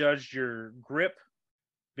misjudged your grip,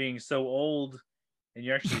 being so old, and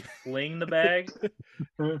you actually fling the bag.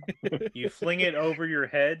 You fling it over your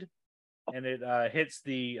head, and it hits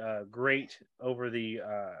the grate over the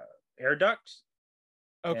air duct,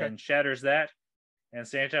 Okay. and shatters that. And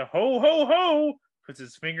Santa, ho ho ho, puts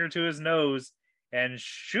his finger to his nose and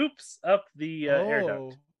shoops up the air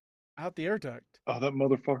duct. Out the air duct. Oh, that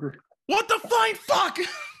motherfucker. What the fine fuck?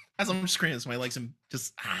 As I'm screaming, my legs and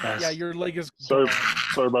just. Yeah, your leg is Sorry, gone.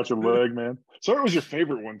 sorry about your leg, man. Sorry it was your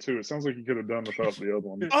favorite one too. It sounds like you could have done without the other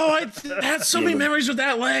one. Oh, I had so many memories with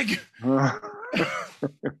that leg.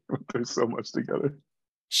 There's so much together.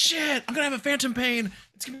 Shit, I'm gonna have a phantom pain.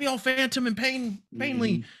 It's gonna be all phantom and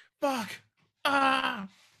painly. Fuck. Ah.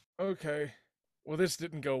 Okay. Well, this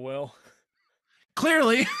didn't go well.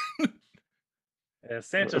 Clearly.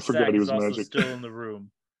 Santa's forgot sack he is was also magic. still in the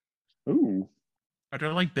room. Ooh. Are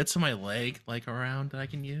there like bits of my leg like around that I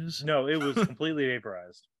can use? No, it was completely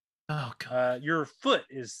vaporized. Oh god. Your foot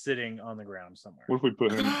is sitting on the ground somewhere. What if we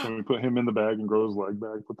put him? Can we put him in the bag and grow his leg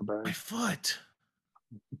back with the My bag? foot.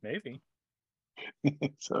 Maybe.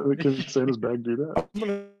 So can Santa's bag do that? I'm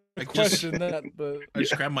gonna I just- question that, but I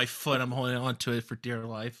just grabbed my foot. I'm holding on to it for dear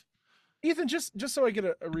life. Ethan, just so I get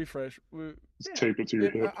a refresh. Just tape it to your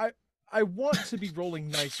hip. I want to be rolling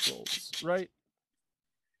nice rolls, right?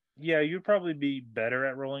 Yeah, you'd probably be better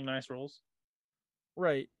at rolling nice rolls.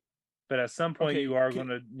 Right. But at some point, Okay, you are can-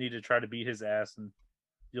 going to need to try to beat his ass, and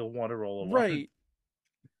you'll want to roll a 1. Right.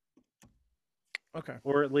 Okay.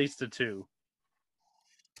 Or at least a 2.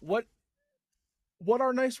 What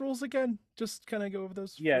are nice rolls again? Just kind of go over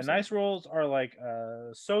those. for Yeah, a second. nice rolls are like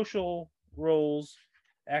social rolls,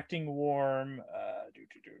 acting warm,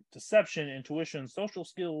 deception, intuition, social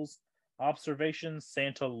skills, observation,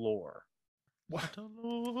 Santa lore. Santa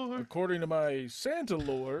Lord. According to my Santa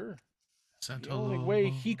lore, Santa the only way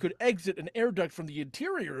he could exit an air duct from the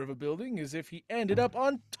interior of a building is if he ended up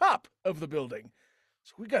on top of the building.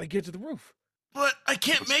 So we got to get to the roof. But I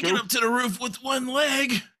can't Let's make go. it up to the roof with one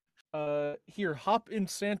leg. Here, hop in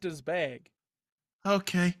Santa's bag.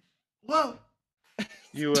 Okay. Whoa.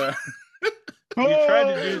 You you try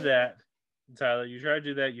to do that, Tyler. You try to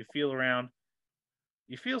do that. You feel around.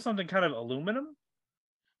 You feel something kind of aluminum,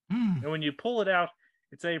 Hmm. and when you pull it out,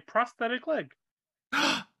 it's a prosthetic leg.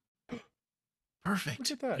 Look Perfect.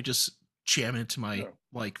 at that. I just jam into my Yeah.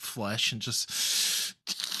 like flesh and just.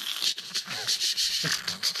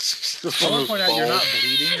 Just I one want of to point those out you're not balls.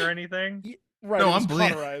 bleeding or anything. Right, No, it was I'm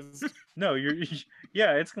bleeding. cauterized. No,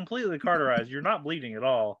 yeah, it's completely cauterized. You're not bleeding at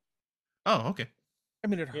all. Oh, okay. I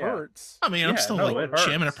mean, it Yeah. hurts. I mean, I'm Yeah, still no, like it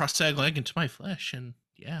jamming a hurts. prosthetic leg into my flesh, and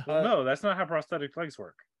yeah. Well, no, that's not how prosthetic legs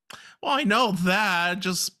work. Well, I know that.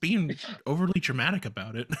 Just being overly dramatic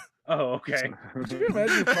about it. Oh, okay. Could you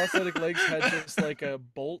imagine if prosthetic legs had just like a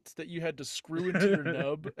bolt that you had to screw into your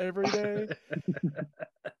nub every day?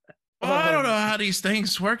 Well, I don't know how these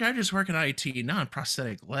things work. I just work in IT, not in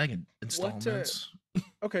prosthetic leg What, installments.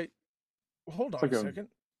 Okay, hold on It's a like a-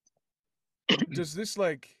 second. Does this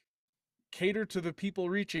like cater to the people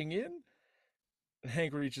reaching in?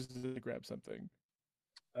 Hank reaches to grab something.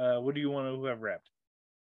 What do you want to have grabbed?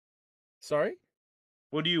 Sorry,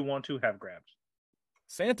 What do you want to have grabbed?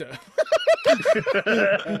 Santa. That's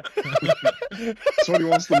what he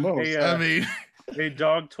wants the most. A, I mean, a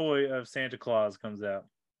dog toy of Santa Claus comes out.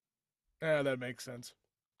 Yeah, that makes sense.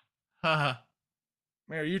 haha.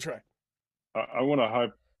 Mary, you try. I want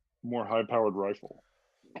a more high-powered rifle,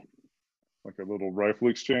 like a little rifle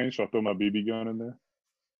exchange. So I throw my BB gun in there,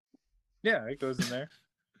 Yeah, it goes in there.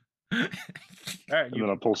 All right, and then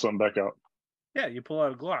I pull something back out. you pull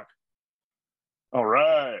out a Glock. All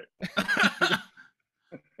right.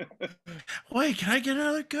 Wait, can I get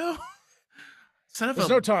another go? Instead of There's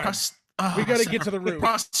a no time. We gotta instead get of to the a room.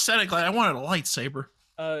 Prosthetic, I wanted a lightsaber.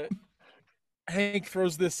 Hank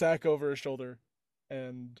throws this sack over his shoulder,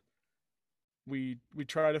 and we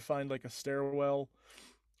try to find like a stairwell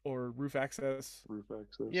or roof access. Roof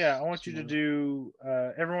access. Yeah, I want you to somewhere. do.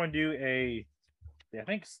 Everyone do a. I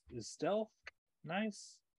think is stealth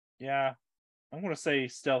nice. Yeah, I'm gonna say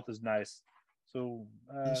stealth is nice. So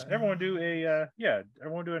everyone do a.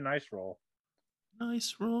 Everyone do a nice roll.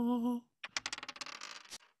 Nice roll.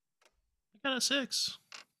 I got a 6.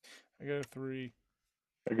 I got a 3.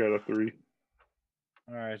 I got a 3.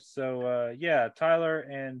 All right, so Tyler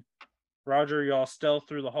and Roger, y'all stealth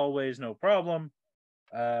through the hallways, no problem.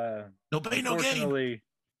 No pain, no gain. Unfortunately,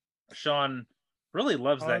 Sean really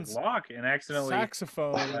loves that Sean's Glock and accidentally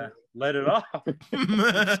Saxophone let it off.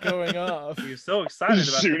 is going off. He was so excited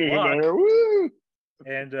about the Shooting in Glock, there. Woo!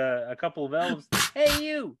 and a couple of elves. Hey,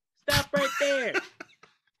 you! Stop right there!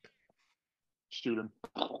 Shoot him.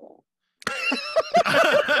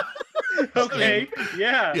 Okay,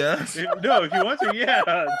 yeah. Yes. If you want to, yeah.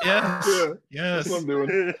 Yes. Yeah, Yes. that's what I'm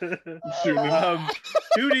doing. I'm shooting him.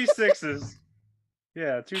 2d6s.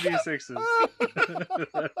 Yeah, 2d6s.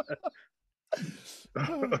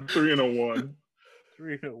 3 and a 1.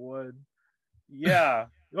 3 to 1. Yeah.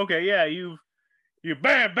 Okay, yeah, you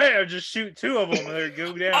bam bam just shoot 2 of them and they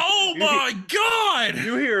go down. Oh my god!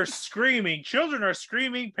 You hear screaming. Children are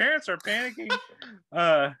screaming, parents are panicking.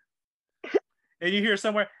 And you hear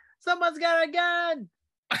somewhere, someone's got a gun!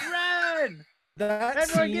 Run! That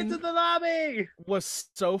Everyone get scene to the lobby! was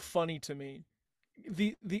so funny to me.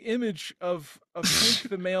 The image of Hank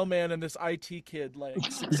the mailman and this IT kid like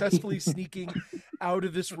successfully sneaking out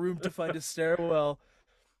of this room to find a stairwell,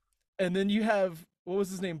 and then you have what was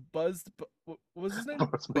his name? What was his name?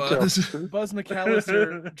 Buzz Buzz. McAllister. Buzz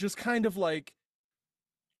McAllister just kind of like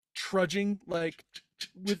trudging like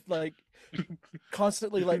with like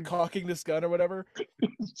constantly like cocking this gun or whatever.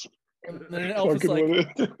 And then an elf is Fucking like, with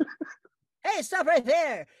it. "Hey, stop right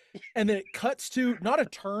there!" And then it cuts to not a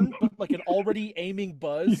turn, but like an already aiming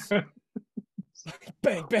Buzz.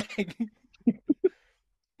 Bang bang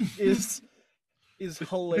is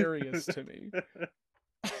hilarious to me.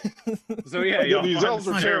 So yeah, Yeah, y'all these find elves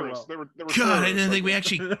the are stairwell. terrorists. They were God, I terrorists. didn't think we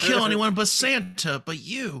actually kill anyone but Santa, but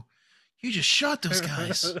you just shot those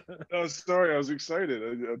guys. Oh, sorry, I was excited.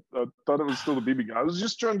 I thought it was still the BB gun. I was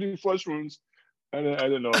just trying to do flesh wounds. I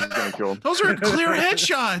didn't know I was going to kill him. Those are clear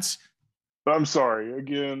headshots. I'm sorry.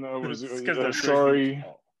 Again, I was It's 'cause they're sorry.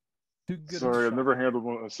 Too good of a Sorry, I've shot. never handled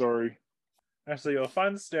one. Sorry. So you'll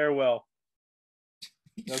find the stairwell.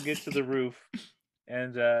 You'll get to the roof,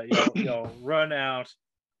 and you'll run out.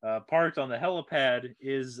 Parked on the helipad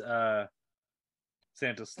is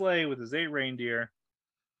Santa's sleigh with his 8 reindeer.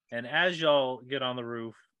 And as y'all get on the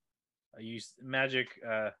roof, you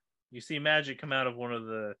see magic come out of one of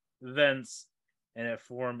the vents, and it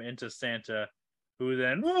form into Santa, who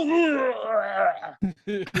then yeah,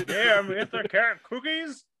 it's the cat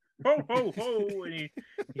cookies. Ho ho ho!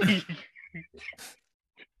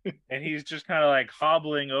 And he's just kind of like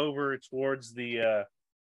hobbling over towards the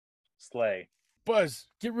sleigh. Buzz,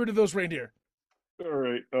 get rid of those reindeer. All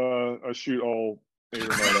right. I shoot all 8 or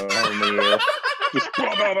 9 however many there are. Just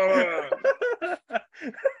blah, blah, blah, blah.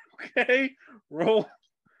 Okay, roll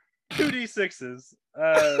 2d6s.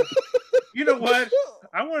 You know what?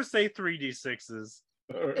 I want to say 3d6s.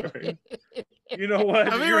 All right. You know what?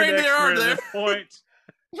 How many You're an reindeer are expert there? at this point.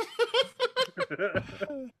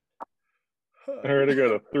 All right. I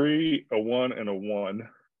got a 3, a 1, and a 1.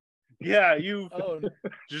 Yeah, you Oh,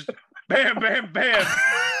 just bam, bam, bam.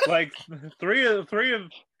 Like three of you're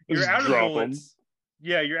Just out of drop 'em. bullets.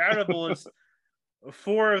 Yeah, you're out of bullets.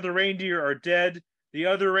 4 of the reindeer are dead. The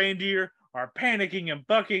other reindeer are panicking and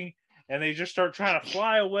bucking, and they just start trying to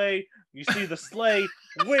fly away. You see the sleigh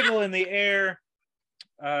wiggle in the air.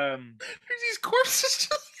 There's these corpses.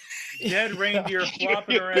 Dead reindeer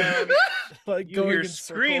flopping around. like You going hear in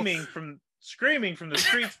screaming circles. from the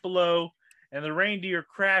streets below, and the reindeer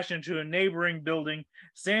crash into a neighboring building.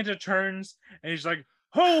 Santa turns and he's like,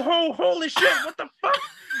 Ho ho! Holy shit! What the fuck?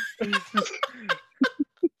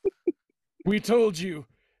 We told you,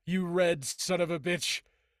 you red son of a bitch.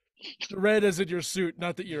 Red as in your suit,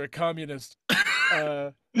 not that you're a communist.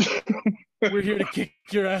 We're here to kick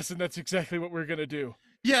your ass, and that's exactly what we're gonna do.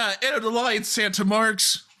 Yeah, end of the line, Santa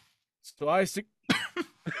Marks. So I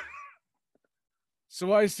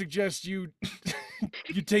suggest you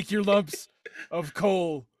you take your lumps of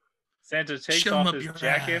coal. Santa takes Shove 'em off up his your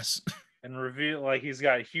jacket ass. and reveal like he's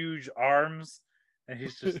got huge arms, and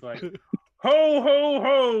he's just like, ho ho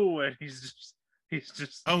ho, and he's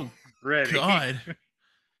just Oh, ready. God.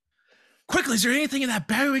 Quickly, is there anything in that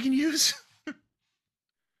bag we can use?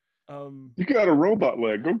 You got a robot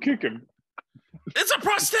leg. Go kick him. It's a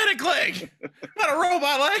prosthetic leg, not a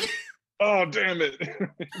robot leg. Oh, damn it.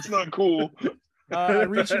 It's not cool. I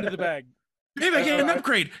reach into the bag. Maybe I get an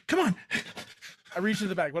upgrade. Come on. I reach into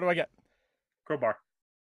the bag. What do I get? Crowbar.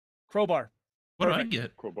 Crowbar. What do I Perfect.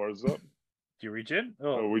 get? Crowbar's up. Do you reach in?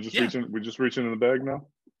 Oh, Oh, we just Yeah. reach in. We just reach into the bag now.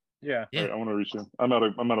 yeah. Yeah. All right, I want to reach in. I'm out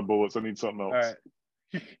of bullets. I need something else. All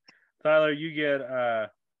right. Tyler, you get a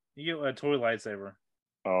toy lightsaber.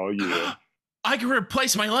 Oh yeah. I can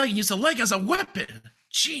replace my leg and use the leg as a weapon.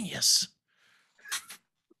 Genius.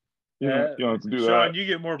 You don't have to do Sean, that. you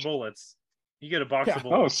get more bullets. You get a box Yeah. of Oh,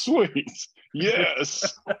 bullets. sweet.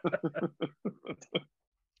 Yes.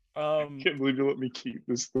 Can't believe you let me keep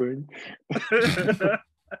this thing.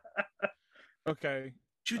 Okay.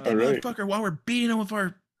 Shoot All that right. motherfucker while we're beating him with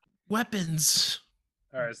our weapons.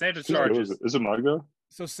 All right, Santa Whose go charges. Is it my go?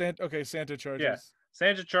 So Santa charges. Yeah.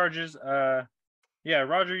 Santa charges. Yeah,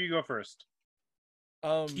 Roger, you go first.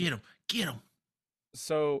 Get him. Get him.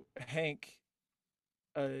 So Hank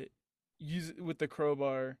use it with the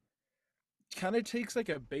crowbar, kind of takes like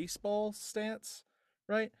a baseball stance,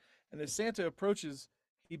 right? And as Santa approaches,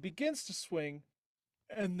 he begins to swing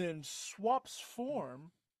and then swaps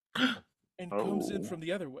form and comes in Oh. from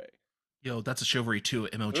the other way. Yo, that's a Chivalry 2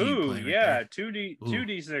 MLG Ooh, play right yeah, there.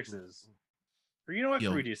 2d6s. Or you know what?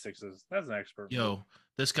 Yo. 3d6s. That's an expert. Yo,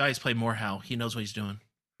 this guy's played Morehow. He knows what he's doing.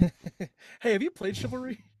 Hey, have you played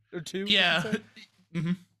Chivalry or 2? Yeah.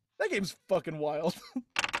 hmm That game's fucking wild.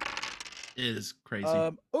 It is crazy.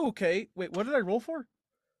 Okay. Wait, what did I roll for?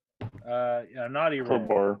 Yeah, naughty roll.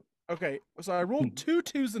 Crowbar. Okay, so I rolled 2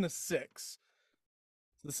 2s and a 6. So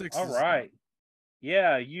the 6 All is right.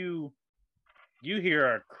 Yeah, you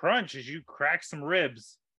hear a crunch as you crack some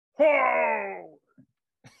ribs. Whoa!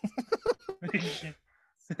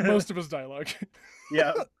 most of his dialogue.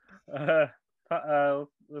 Yeah.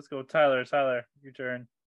 Let's go, Tyler. Tyler, your turn.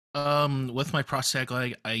 With my prosthetic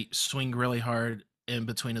leg, I swing really hard in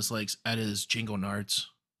between his legs at his jingle nards.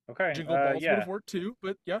 Okay. Jingle balls would Yeah. have worked too,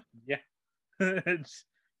 but yeah. Yeah.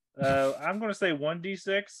 I'm gonna say 1d6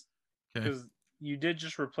 Okay. because you did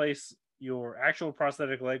just replace your actual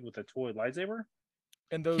prosthetic leg with a toy lightsaber.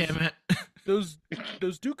 And those Damn it. those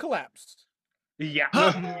do collapse. Yeah.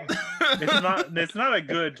 Huh? It's not a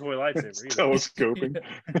good toy lightsaber either. Telescoping.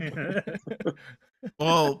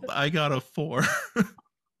 Well, I got a 4.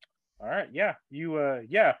 All right, yeah, you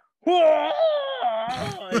yeah.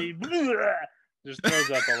 Just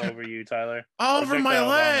throws up all over you, Tyler. All over my Projectile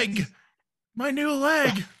leg. vomits. My new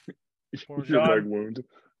leg. Poor Your John. leg wound.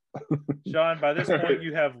 Sean, by this All point, right.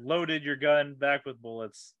 you have loaded your gun back with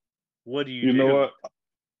bullets. What do You do? know what?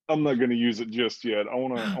 I'm not going to use it just yet. I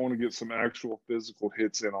want to get some actual physical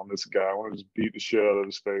hits in on this guy. I want to just beat the shit out of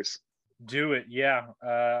his face. Do it, yeah.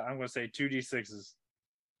 I'm gonna say 2d6s.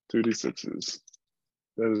 2d6s.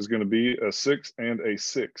 That is going to be a 6 and a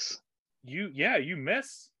 6. You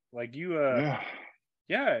miss. Like you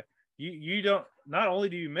Yeah. you don't. Not only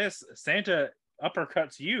do you miss, Santa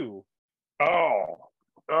uppercuts you. Oh,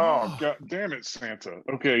 god damn it, Santa.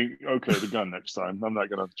 Okay, the gun next time. I'm not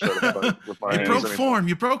gonna try to fight with my You hands broke anymore. form.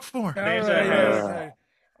 You broke form. All Santa right, has- okay.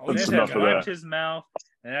 That's Santa enough has of wiped that. his mouth,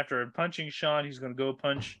 and after punching Sean, he's gonna go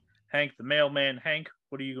punch Hank, the mailman. Hank,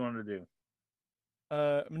 what are you going to do?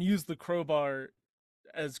 I'm gonna use the crowbar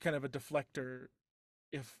as kind of a deflector,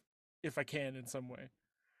 if I can in some way.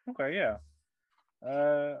 Okay, yeah.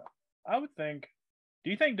 I would think.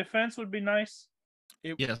 Do you think defense would be nice?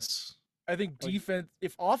 Yes. I think Like- defense.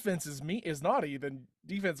 If offense is naughty, then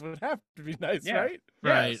defense would have to be nice, Yeah. right? Yeah.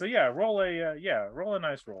 Right. So yeah, roll a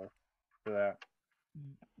nice roll for that.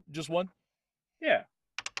 Just one. Yeah.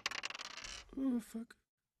 Oh fuck.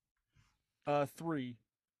 3.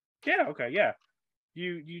 Yeah. Okay. Yeah.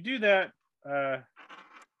 You do that.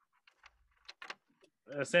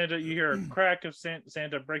 Santa, you hear a crack of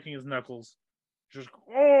Santa breaking his knuckles. Just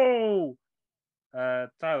oh.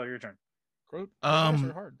 Tyler, your turn. Crowbars Um,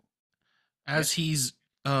 are hard. As he's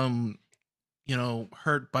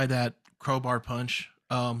hurt by that crowbar punch,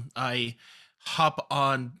 I hop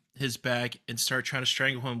on his back and start trying to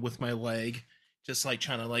strangle him with my leg, just like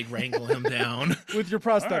trying to like wrangle him down. With your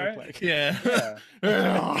prosthetic Alright. leg. Yeah.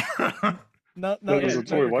 Not That was a not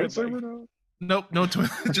toy your good leg. lightsaber now? Nope, no,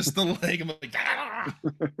 just the leg. I'm like, "Ah!"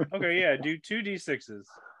 Okay, yeah, do 2d6s.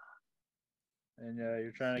 And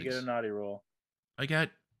you're trying to get a naughty roll. I got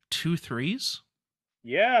 2 3s.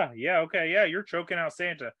 Yeah, okay, yeah, you're choking out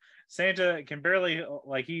Santa. Santa can barely,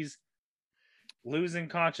 like, he's losing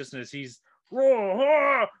consciousness. He's,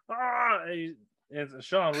 and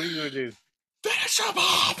Sean, what are you gonna do? Finish him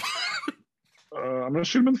off. I'm gonna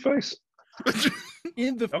shoot him in the face.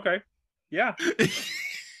 In the Okay, yeah,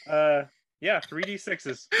 yeah,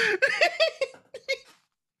 3d6s.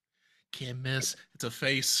 Can't miss. It's a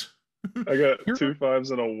face. I got 2 5s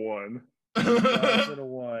and a 1. 5 and a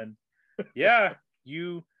 1. Yeah,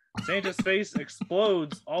 Santa's face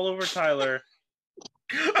explodes all over Tyler.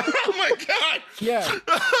 Oh my god! yeah,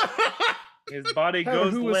 His body Tyler,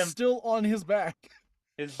 goes who was limp. still on his back.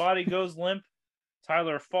 His body goes limp.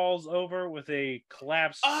 Tyler falls over with a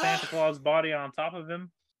collapsed Santa Claus body on top of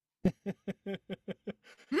him.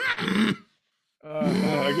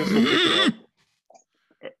 I guess we'll pick it up.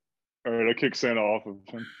 All right, I kick Santa off of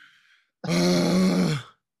him.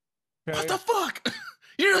 What the fuck?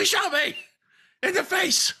 You nearly shot me in the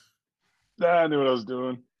face. I knew what I was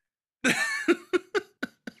doing.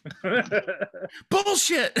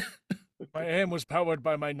 Bullshit. My aim was powered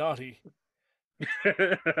by my naughty.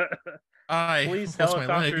 I Police lost my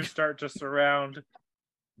helicopters leg. start to surround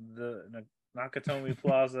the Nakatomi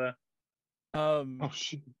Plaza. Oh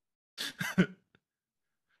shit!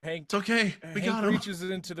 Hank It's okay. We Hank got him. reaches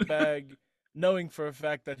into the bag, knowing for a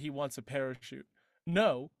fact that he wants a parachute.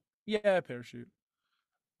 No, yeah, a parachute.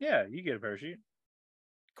 Yeah, you get a parachute.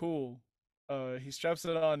 Cool. He straps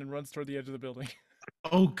it on and runs toward the edge of the building.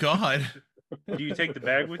 Oh god. Do you take the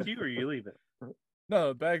bag with you or you leave it?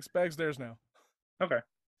 No, bag's theirs now. Okay.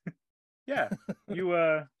 Yeah.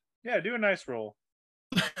 You do a nice roll.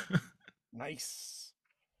 Nice.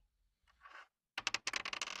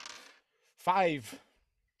 5.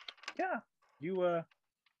 Yeah. You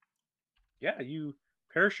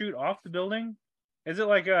parachute off the building. Is it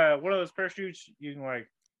like one of those parachutes you can like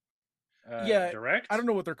Yeah, direct? I don't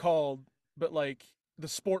know what they're called, but like the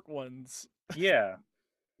sport ones. Yeah.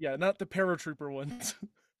 Yeah, not the paratrooper ones.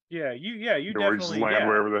 Yeah, you Or you just definitely land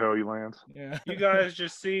wherever the hell you land. Yeah. You guys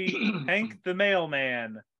just see Hank the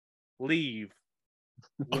mailman leave.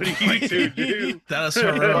 What do you two do? That is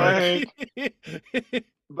Bye, heroic. Hank.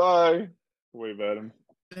 Bye. Wave at him.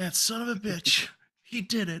 That son of a bitch. He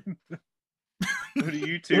did it. What do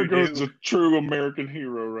you There two goes do? a true American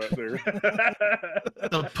hero right there.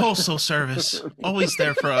 The Postal Service. Always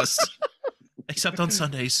there for us. Except on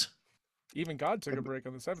Sundays. Even God took a break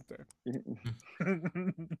on the 7th day.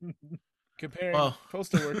 Comparing Well.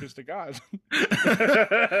 postal workers to God.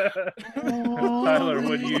 Tyler,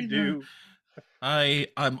 what do you do? I'm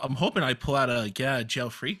hoping I pull out a get out of jail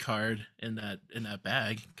free card in that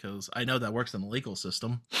bag because I know that works in the legal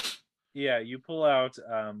system. Yeah, you pull out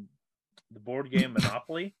the board game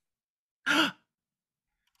Monopoly.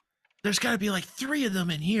 There's got to be like 3 of them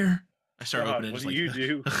in here. I start God, opening. what just do like, you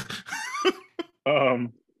do?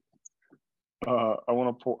 I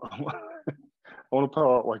want to pull. I want to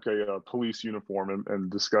pull out like a police uniform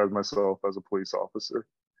and disguise myself as a police officer.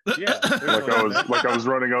 Yeah, there's Like I was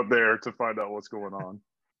running up there to find out what's going on.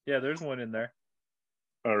 Yeah, there's one in there.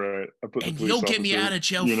 All right, I put the and police you'll get me officer out of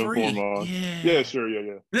jail uniform free. on. Yeah. Yeah, sure,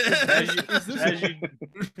 yeah.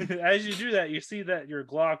 As you do that, you see that your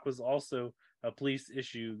Glock was also a police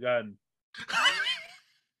issue gun.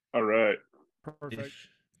 All right, Perfect.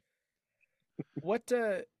 What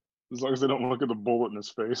as long as they don't look at the bullet in his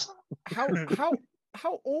face.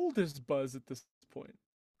 how old is Buzz at this point?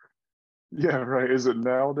 Yeah, right. Is it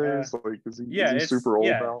nowadays? Like, is he it's super old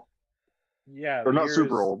yeah. now? Yeah, Or the not year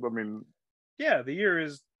super is- old. I mean, Yeah, the year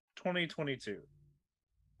is 2022.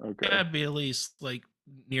 okay. That'd be at least like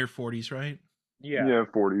near 40s, right? Yeah. Yeah,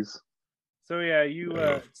 40s. So yeah, you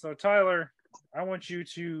so Tyler, I want you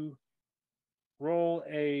to roll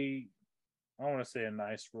I want to say a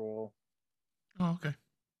nice roll. Oh, okay.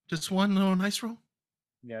 Just one little nice roll?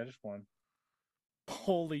 Yeah, just one.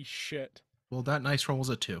 Holy shit. Well, that nice roll was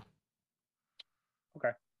a 2.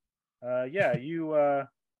 Yeah, you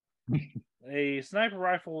a sniper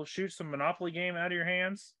rifle shoots some Monopoly game out of your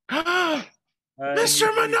hands. And Mr.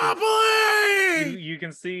 you Monopoly! you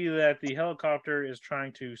can see that the helicopter is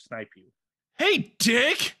trying to snipe you. Hey,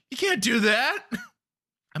 Dick! You can't do that!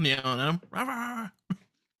 I'm yelling at him. Rah, rah, rah. Is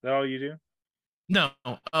that all you do? No,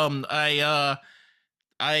 I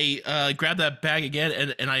I grab that bag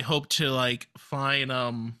again, and I hope to like find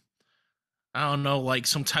I don't know, like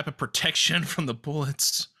some type of protection from the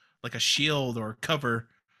bullets, like a shield or cover,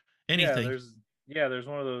 anything. There's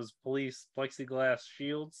one of those police plexiglass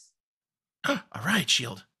shields. All right,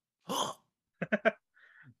 shield.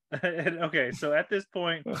 And, okay, so at this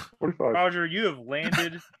point, 45. Roger, you have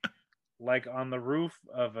landed like on the roof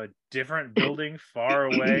of a different building far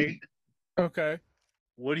away. Okay.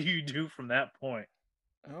 What do you do from that point?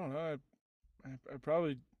 I don't know. I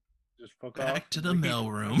probably Just fuck Back off. to the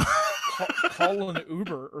mailroom. call an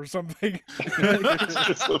Uber or something. Get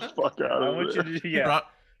the fuck out I of want there. you to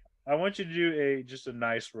I want you to do just a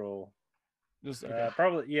nice roll. Just okay.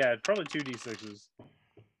 Probably 2d6s.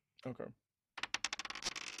 Okay.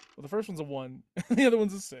 Well, the first one's a 1. The other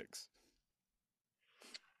one's a 6.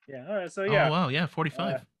 Yeah. All right. So yeah. Oh wow, yeah,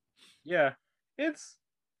 45. Yeah. It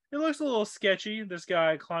looks a little sketchy. This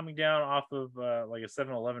guy climbing down off of like a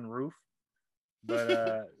 7-Eleven roof.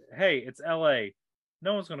 But hey, it's LA.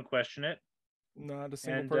 No one's gonna question it. Not a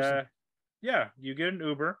single person. Yeah, you get an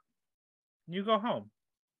Uber, and you go home.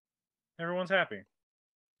 Everyone's happy.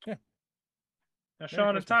 Yeah. Now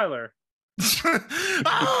Sean and Christmas. Tyler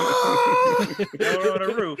Ah! are on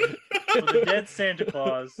a roof with a dead Santa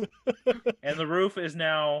Claus, and the roof is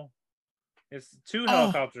now it's 2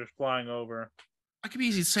 helicopters flying over. I could be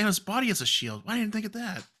using Santa's body as a shield. Why didn't I think of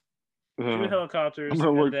that? 2 helicopters, I'm gonna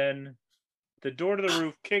and look- then the door to the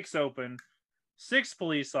roof kicks open. 6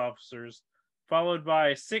 police officers, followed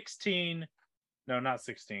by 16. No, not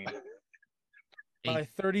 16. By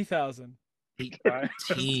 30,000.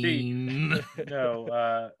 18.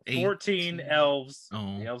 No, 14 elves.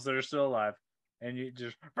 Oh. The elves that are still alive. And you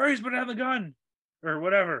just, Freeze, put down the gun! Or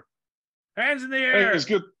whatever. Hands in the Hey, air! it's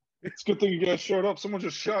good. It's a good thing you guys showed up. Someone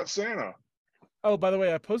just shot Santa. Oh, by the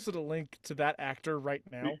way, I posted a link to that actor right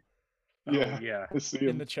now Oh, Yeah, yeah. I see in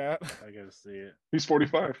him. the chat. I gotta see it. He's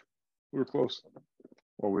 45. We were close.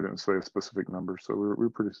 Well, we didn't say a specific number, so we were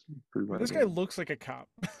pretty right. This guy looks like a cop.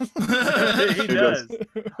 He does.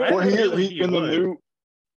 I Well, he really in the would.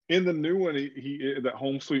 new one, he that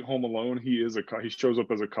Home Sweet Home Alone, he is a cop. He shows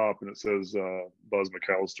up as a cop, and it says Buzz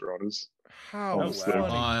McAllister on his. How Oh, wow. funny.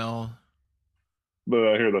 While But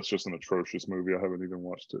I hear that's just an atrocious movie. I haven't even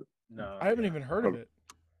watched it. No. I haven't even heard of it.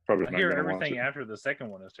 Probably I not hear gonna watch everything it. after the second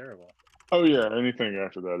one is terrible. Oh yeah, anything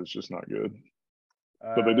after that is just not good.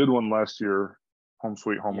 But they did one last year, Home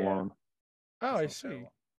Sweet Home yeah. Alone. Oh, I That's see.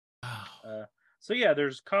 terrible. oh, So yeah,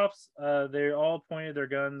 there's cops. They all pointed their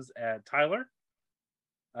guns at Tyler.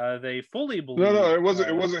 They fully believe. No, it wasn't.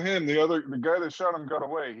 It wasn't him. The guy that shot him got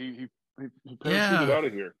away. He parachuted Yeah. out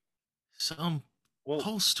of here. some Well,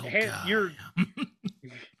 postal hand- guy. you're-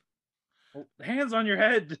 hands on your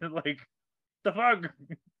head, like the fuck.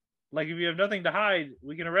 Like if you have nothing to hide,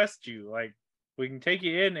 we can arrest you. Like we can take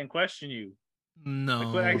you in and question you. No.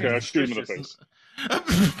 Like, what acting Okay, I shoot him in the suspicious.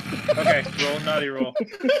 face. Okay, roll naughty roll.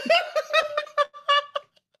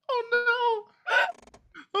 Oh no!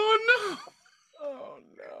 Oh Oh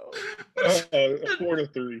no. A 4 to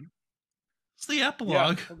 3. no! It's the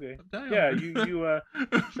epilogue. Okay. Die Yeah, on. you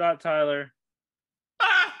shot Tyler.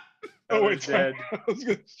 Ah! Oh wait, Tyler's dead. I was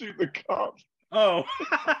gonna shoot the cop. Oh,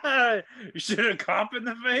 you shoot a cop in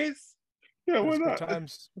the face. Yeah, why Desperate not?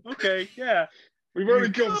 times. Okay, yeah. We've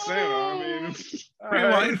already killed Santa. I mean, All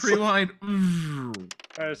right. Rewind.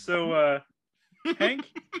 So, Hank,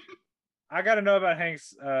 I got to know about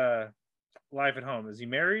Hank's life at home. Is he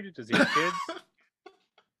married? Does he have kids?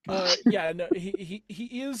 Yeah, no, he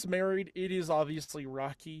is married. It is obviously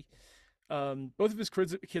rocky. Both of his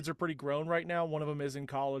kids are pretty grown right now. One of them is in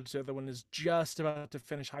college. The other one is just about to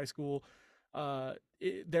finish high school.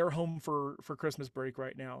 They're home for Christmas break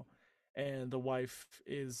right now, and the wife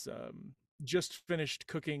is just finished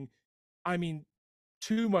cooking. I mean,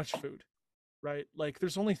 too much food, right? Like,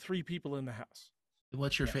 there's only 3 people in the house.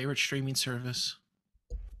 What's your favorite streaming service?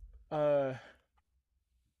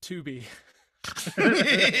 Tubi.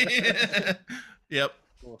 Yep.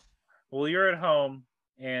 Well, you're at home,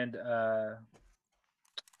 and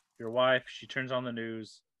your wife, she turns on the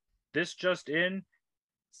news. This just in: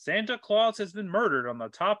 Santa Claus has been murdered on the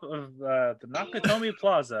top of the Nakatomi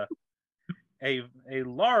Plaza. A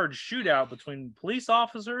large shootout between police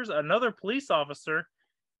officers, another police officer,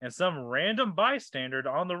 and some random bystander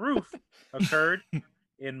on the roof occurred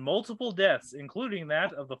in multiple deaths, including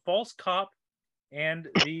that of the false cop and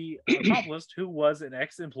the accomplice who was an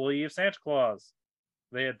ex-employee of Santa Claus.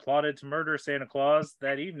 They had plotted to murder Santa Claus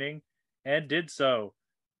that evening and did so.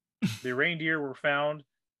 The reindeer were found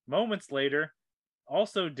moments later,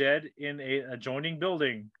 also dead in an adjoining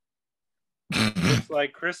building. Looks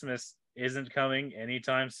like Christmas isn't coming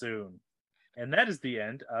anytime soon. And that is the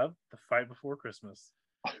end of The Fight Before Christmas.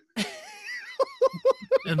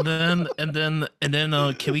 And then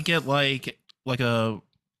can we get like a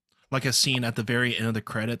scene at the very end of the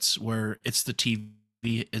credits where it's the TV,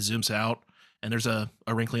 it zooms out, and there's a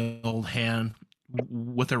wrinkly old hand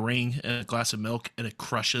with a ring and a glass of milk, and it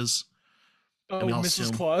crushes. Oh, Mrs.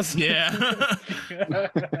 assume- Claus. Yeah.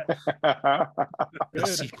 The Good.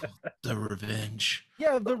 sequel, The Revenge.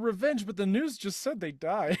 Yeah, the revenge, but the news just said they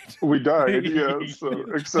died. We died, yeah. So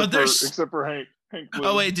there's- except for Hank. Hank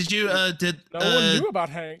Oh wait, did you No one knew about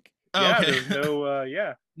Hank. Oh, Yeah, okay. there's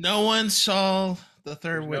no No one saw the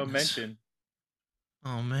third no witness. mention.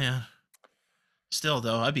 Oh man. Still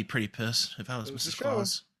though, I'd be pretty pissed if I was It was a Mrs. show.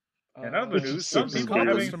 Claus. In other It's news, just some Simpsons people are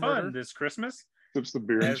baby. having To fun murder. this Christmas Sips the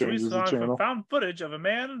beer and as we changes saw the some channel. found footage of a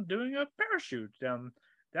man doing a parachute down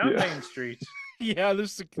Yeah. Main Street. Yeah,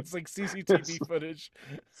 it's like CCTV footage.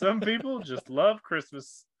 Some people just love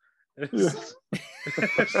Christmas. Yeah. The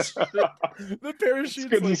It's parachute's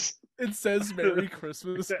good to like, s- it says Merry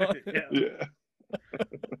Christmas on it. Yeah.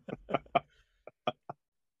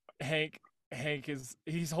 Yeah. Hank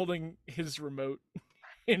he's holding his remote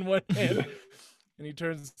in one hand, and he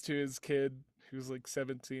turns to his kid who's like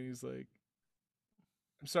 17. He's like,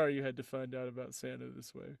 "I'm sorry you had to find out about Santa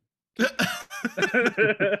this way."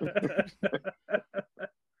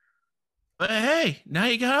 But hey, now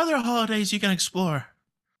you got other holidays you can explore.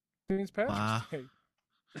 St. Patrick's Wow. Day.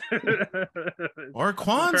 Or It's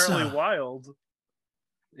apparently Kwanzaa. wild.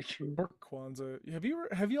 Or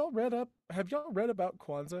Kwanzaa. Have y'all read about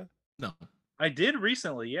Kwanzaa? No. I did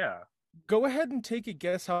recently, yeah. Go ahead and take a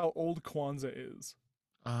guess how old Kwanzaa is.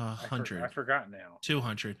 I 100, forgot now.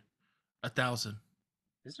 200, 1,000,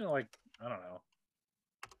 Isn't it like, I don't know,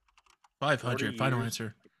 500. 40 Final years.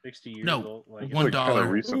 answer. 60 years No, old? Like, $1. Like kinda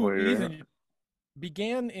recently, Ooh, yeah. Ethan,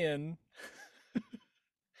 began in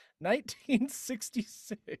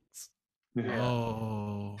 1966. Yeah.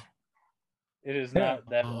 Oh. it is not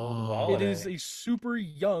that old of a Oh. holiday. It is a super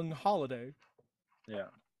young holiday. Yeah.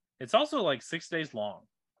 It's also like 6 days long.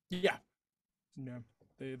 Yeah. Yeah.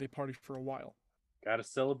 They party for a while. Got to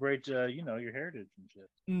celebrate, your heritage and shit.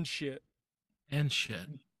 And shit. And shit.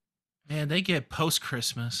 Man, they get post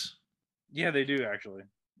Christmas. Yeah, they do actually.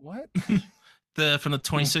 What? From the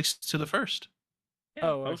 26th to the 1st. Yeah,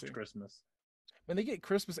 Oh, I see. post Christmas. And they get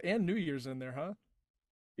Christmas and New Year's in there, huh?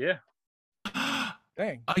 Yeah.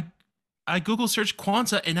 Dang. I Google search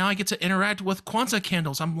Kwanzaa and now I get to interact with Kwanzaa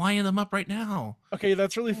candles. I'm lining them up right now. Okay,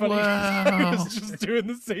 that's really funny. Wow. It's just doing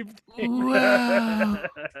the same thing. Wow.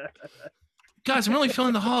 Guys, I'm really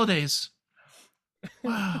feeling the holidays.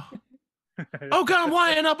 Wow. Oh god, I'm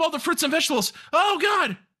lining up all the fruits and vegetables. Oh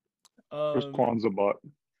god. There's Kwanzaa bot.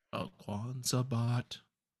 Oh, Kwanzaa bot.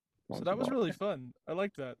 So that was really fun. I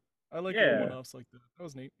liked that. I like Yeah. little one-offs like that. That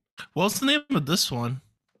was neat. What's the name of this one?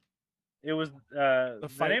 It was the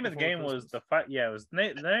Fight name of the Before game was Christmas. the fight. Yeah, it was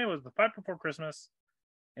the name was the Fight Before Christmas,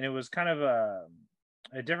 and it was kind of a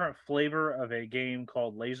different flavor of a game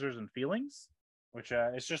called Lasers and Feelings, which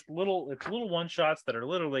it's just little one shots that are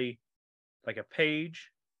literally like a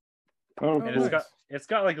page, Oh, and cool. it's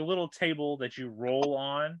got like a little table that you roll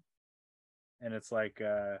on, and it's like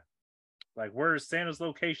where's Santa's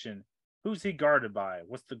location? Who's he guarded by?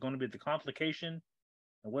 What's going to be the complication?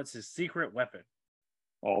 And what's his secret weapon?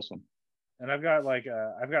 Awesome. And I've got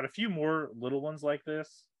a few more little ones like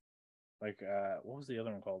this. Like what was the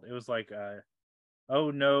other one called? It was like oh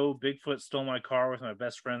no, Bigfoot stole my car with my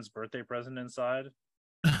best friend's birthday present inside.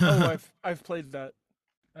 Oh, I've played that.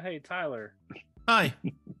 Oh, hey Tyler, Hi.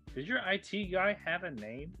 did your IT guy have a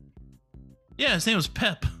name? Yeah, his name was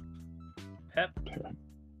Pep. Pep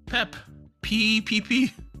Pep.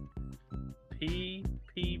 P-E-P-P. P.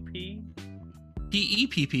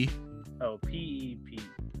 P-E-P-P. Oh, PEP.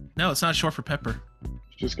 No, it's not short for pepper.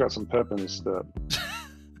 Just got some pep in his step.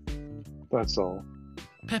 That's all.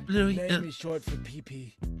 Pep Louis. Name is short for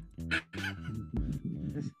PP.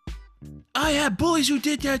 I had bullies who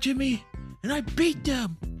did that to me, and I beat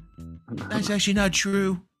them. That's actually not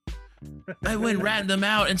true. I went and ratted them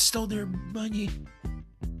out and stole their money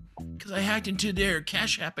because I hacked into their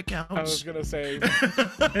Cash App I was accounts. gonna say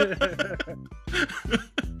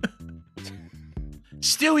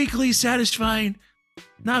Still equally satisfying.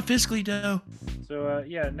 Not physically, though. So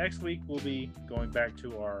yeah, next week we'll be going back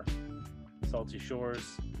to our salty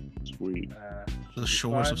shores. Sweet. The should be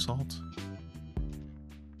shores fun. of salt.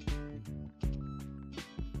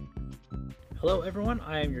 Hello, everyone.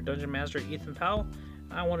 I am your Dungeon Master, Ethan Powell.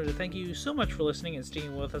 I wanted to thank you so much for listening and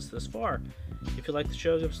sticking with us this far. If you like the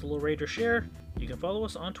show, give us a little rate or share. You can follow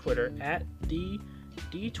us on Twitter at the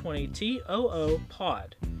D20TOO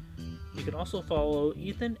pod. You can also follow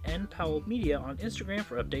Ethan N. Powell Media on Instagram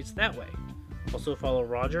for updates that way. Also follow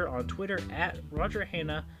Roger on Twitter at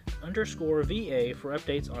RogerHanna_VA for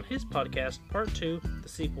updates on his podcast Part 2, The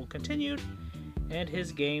Sequel Continued, and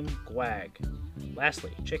his game Gwag.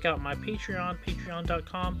 Lastly, check out my Patreon,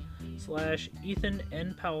 patreon.com/Ethan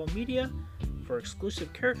N. Powell Media for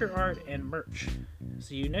exclusive character art and merch.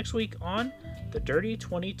 See you next week on The Dirty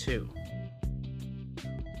 22.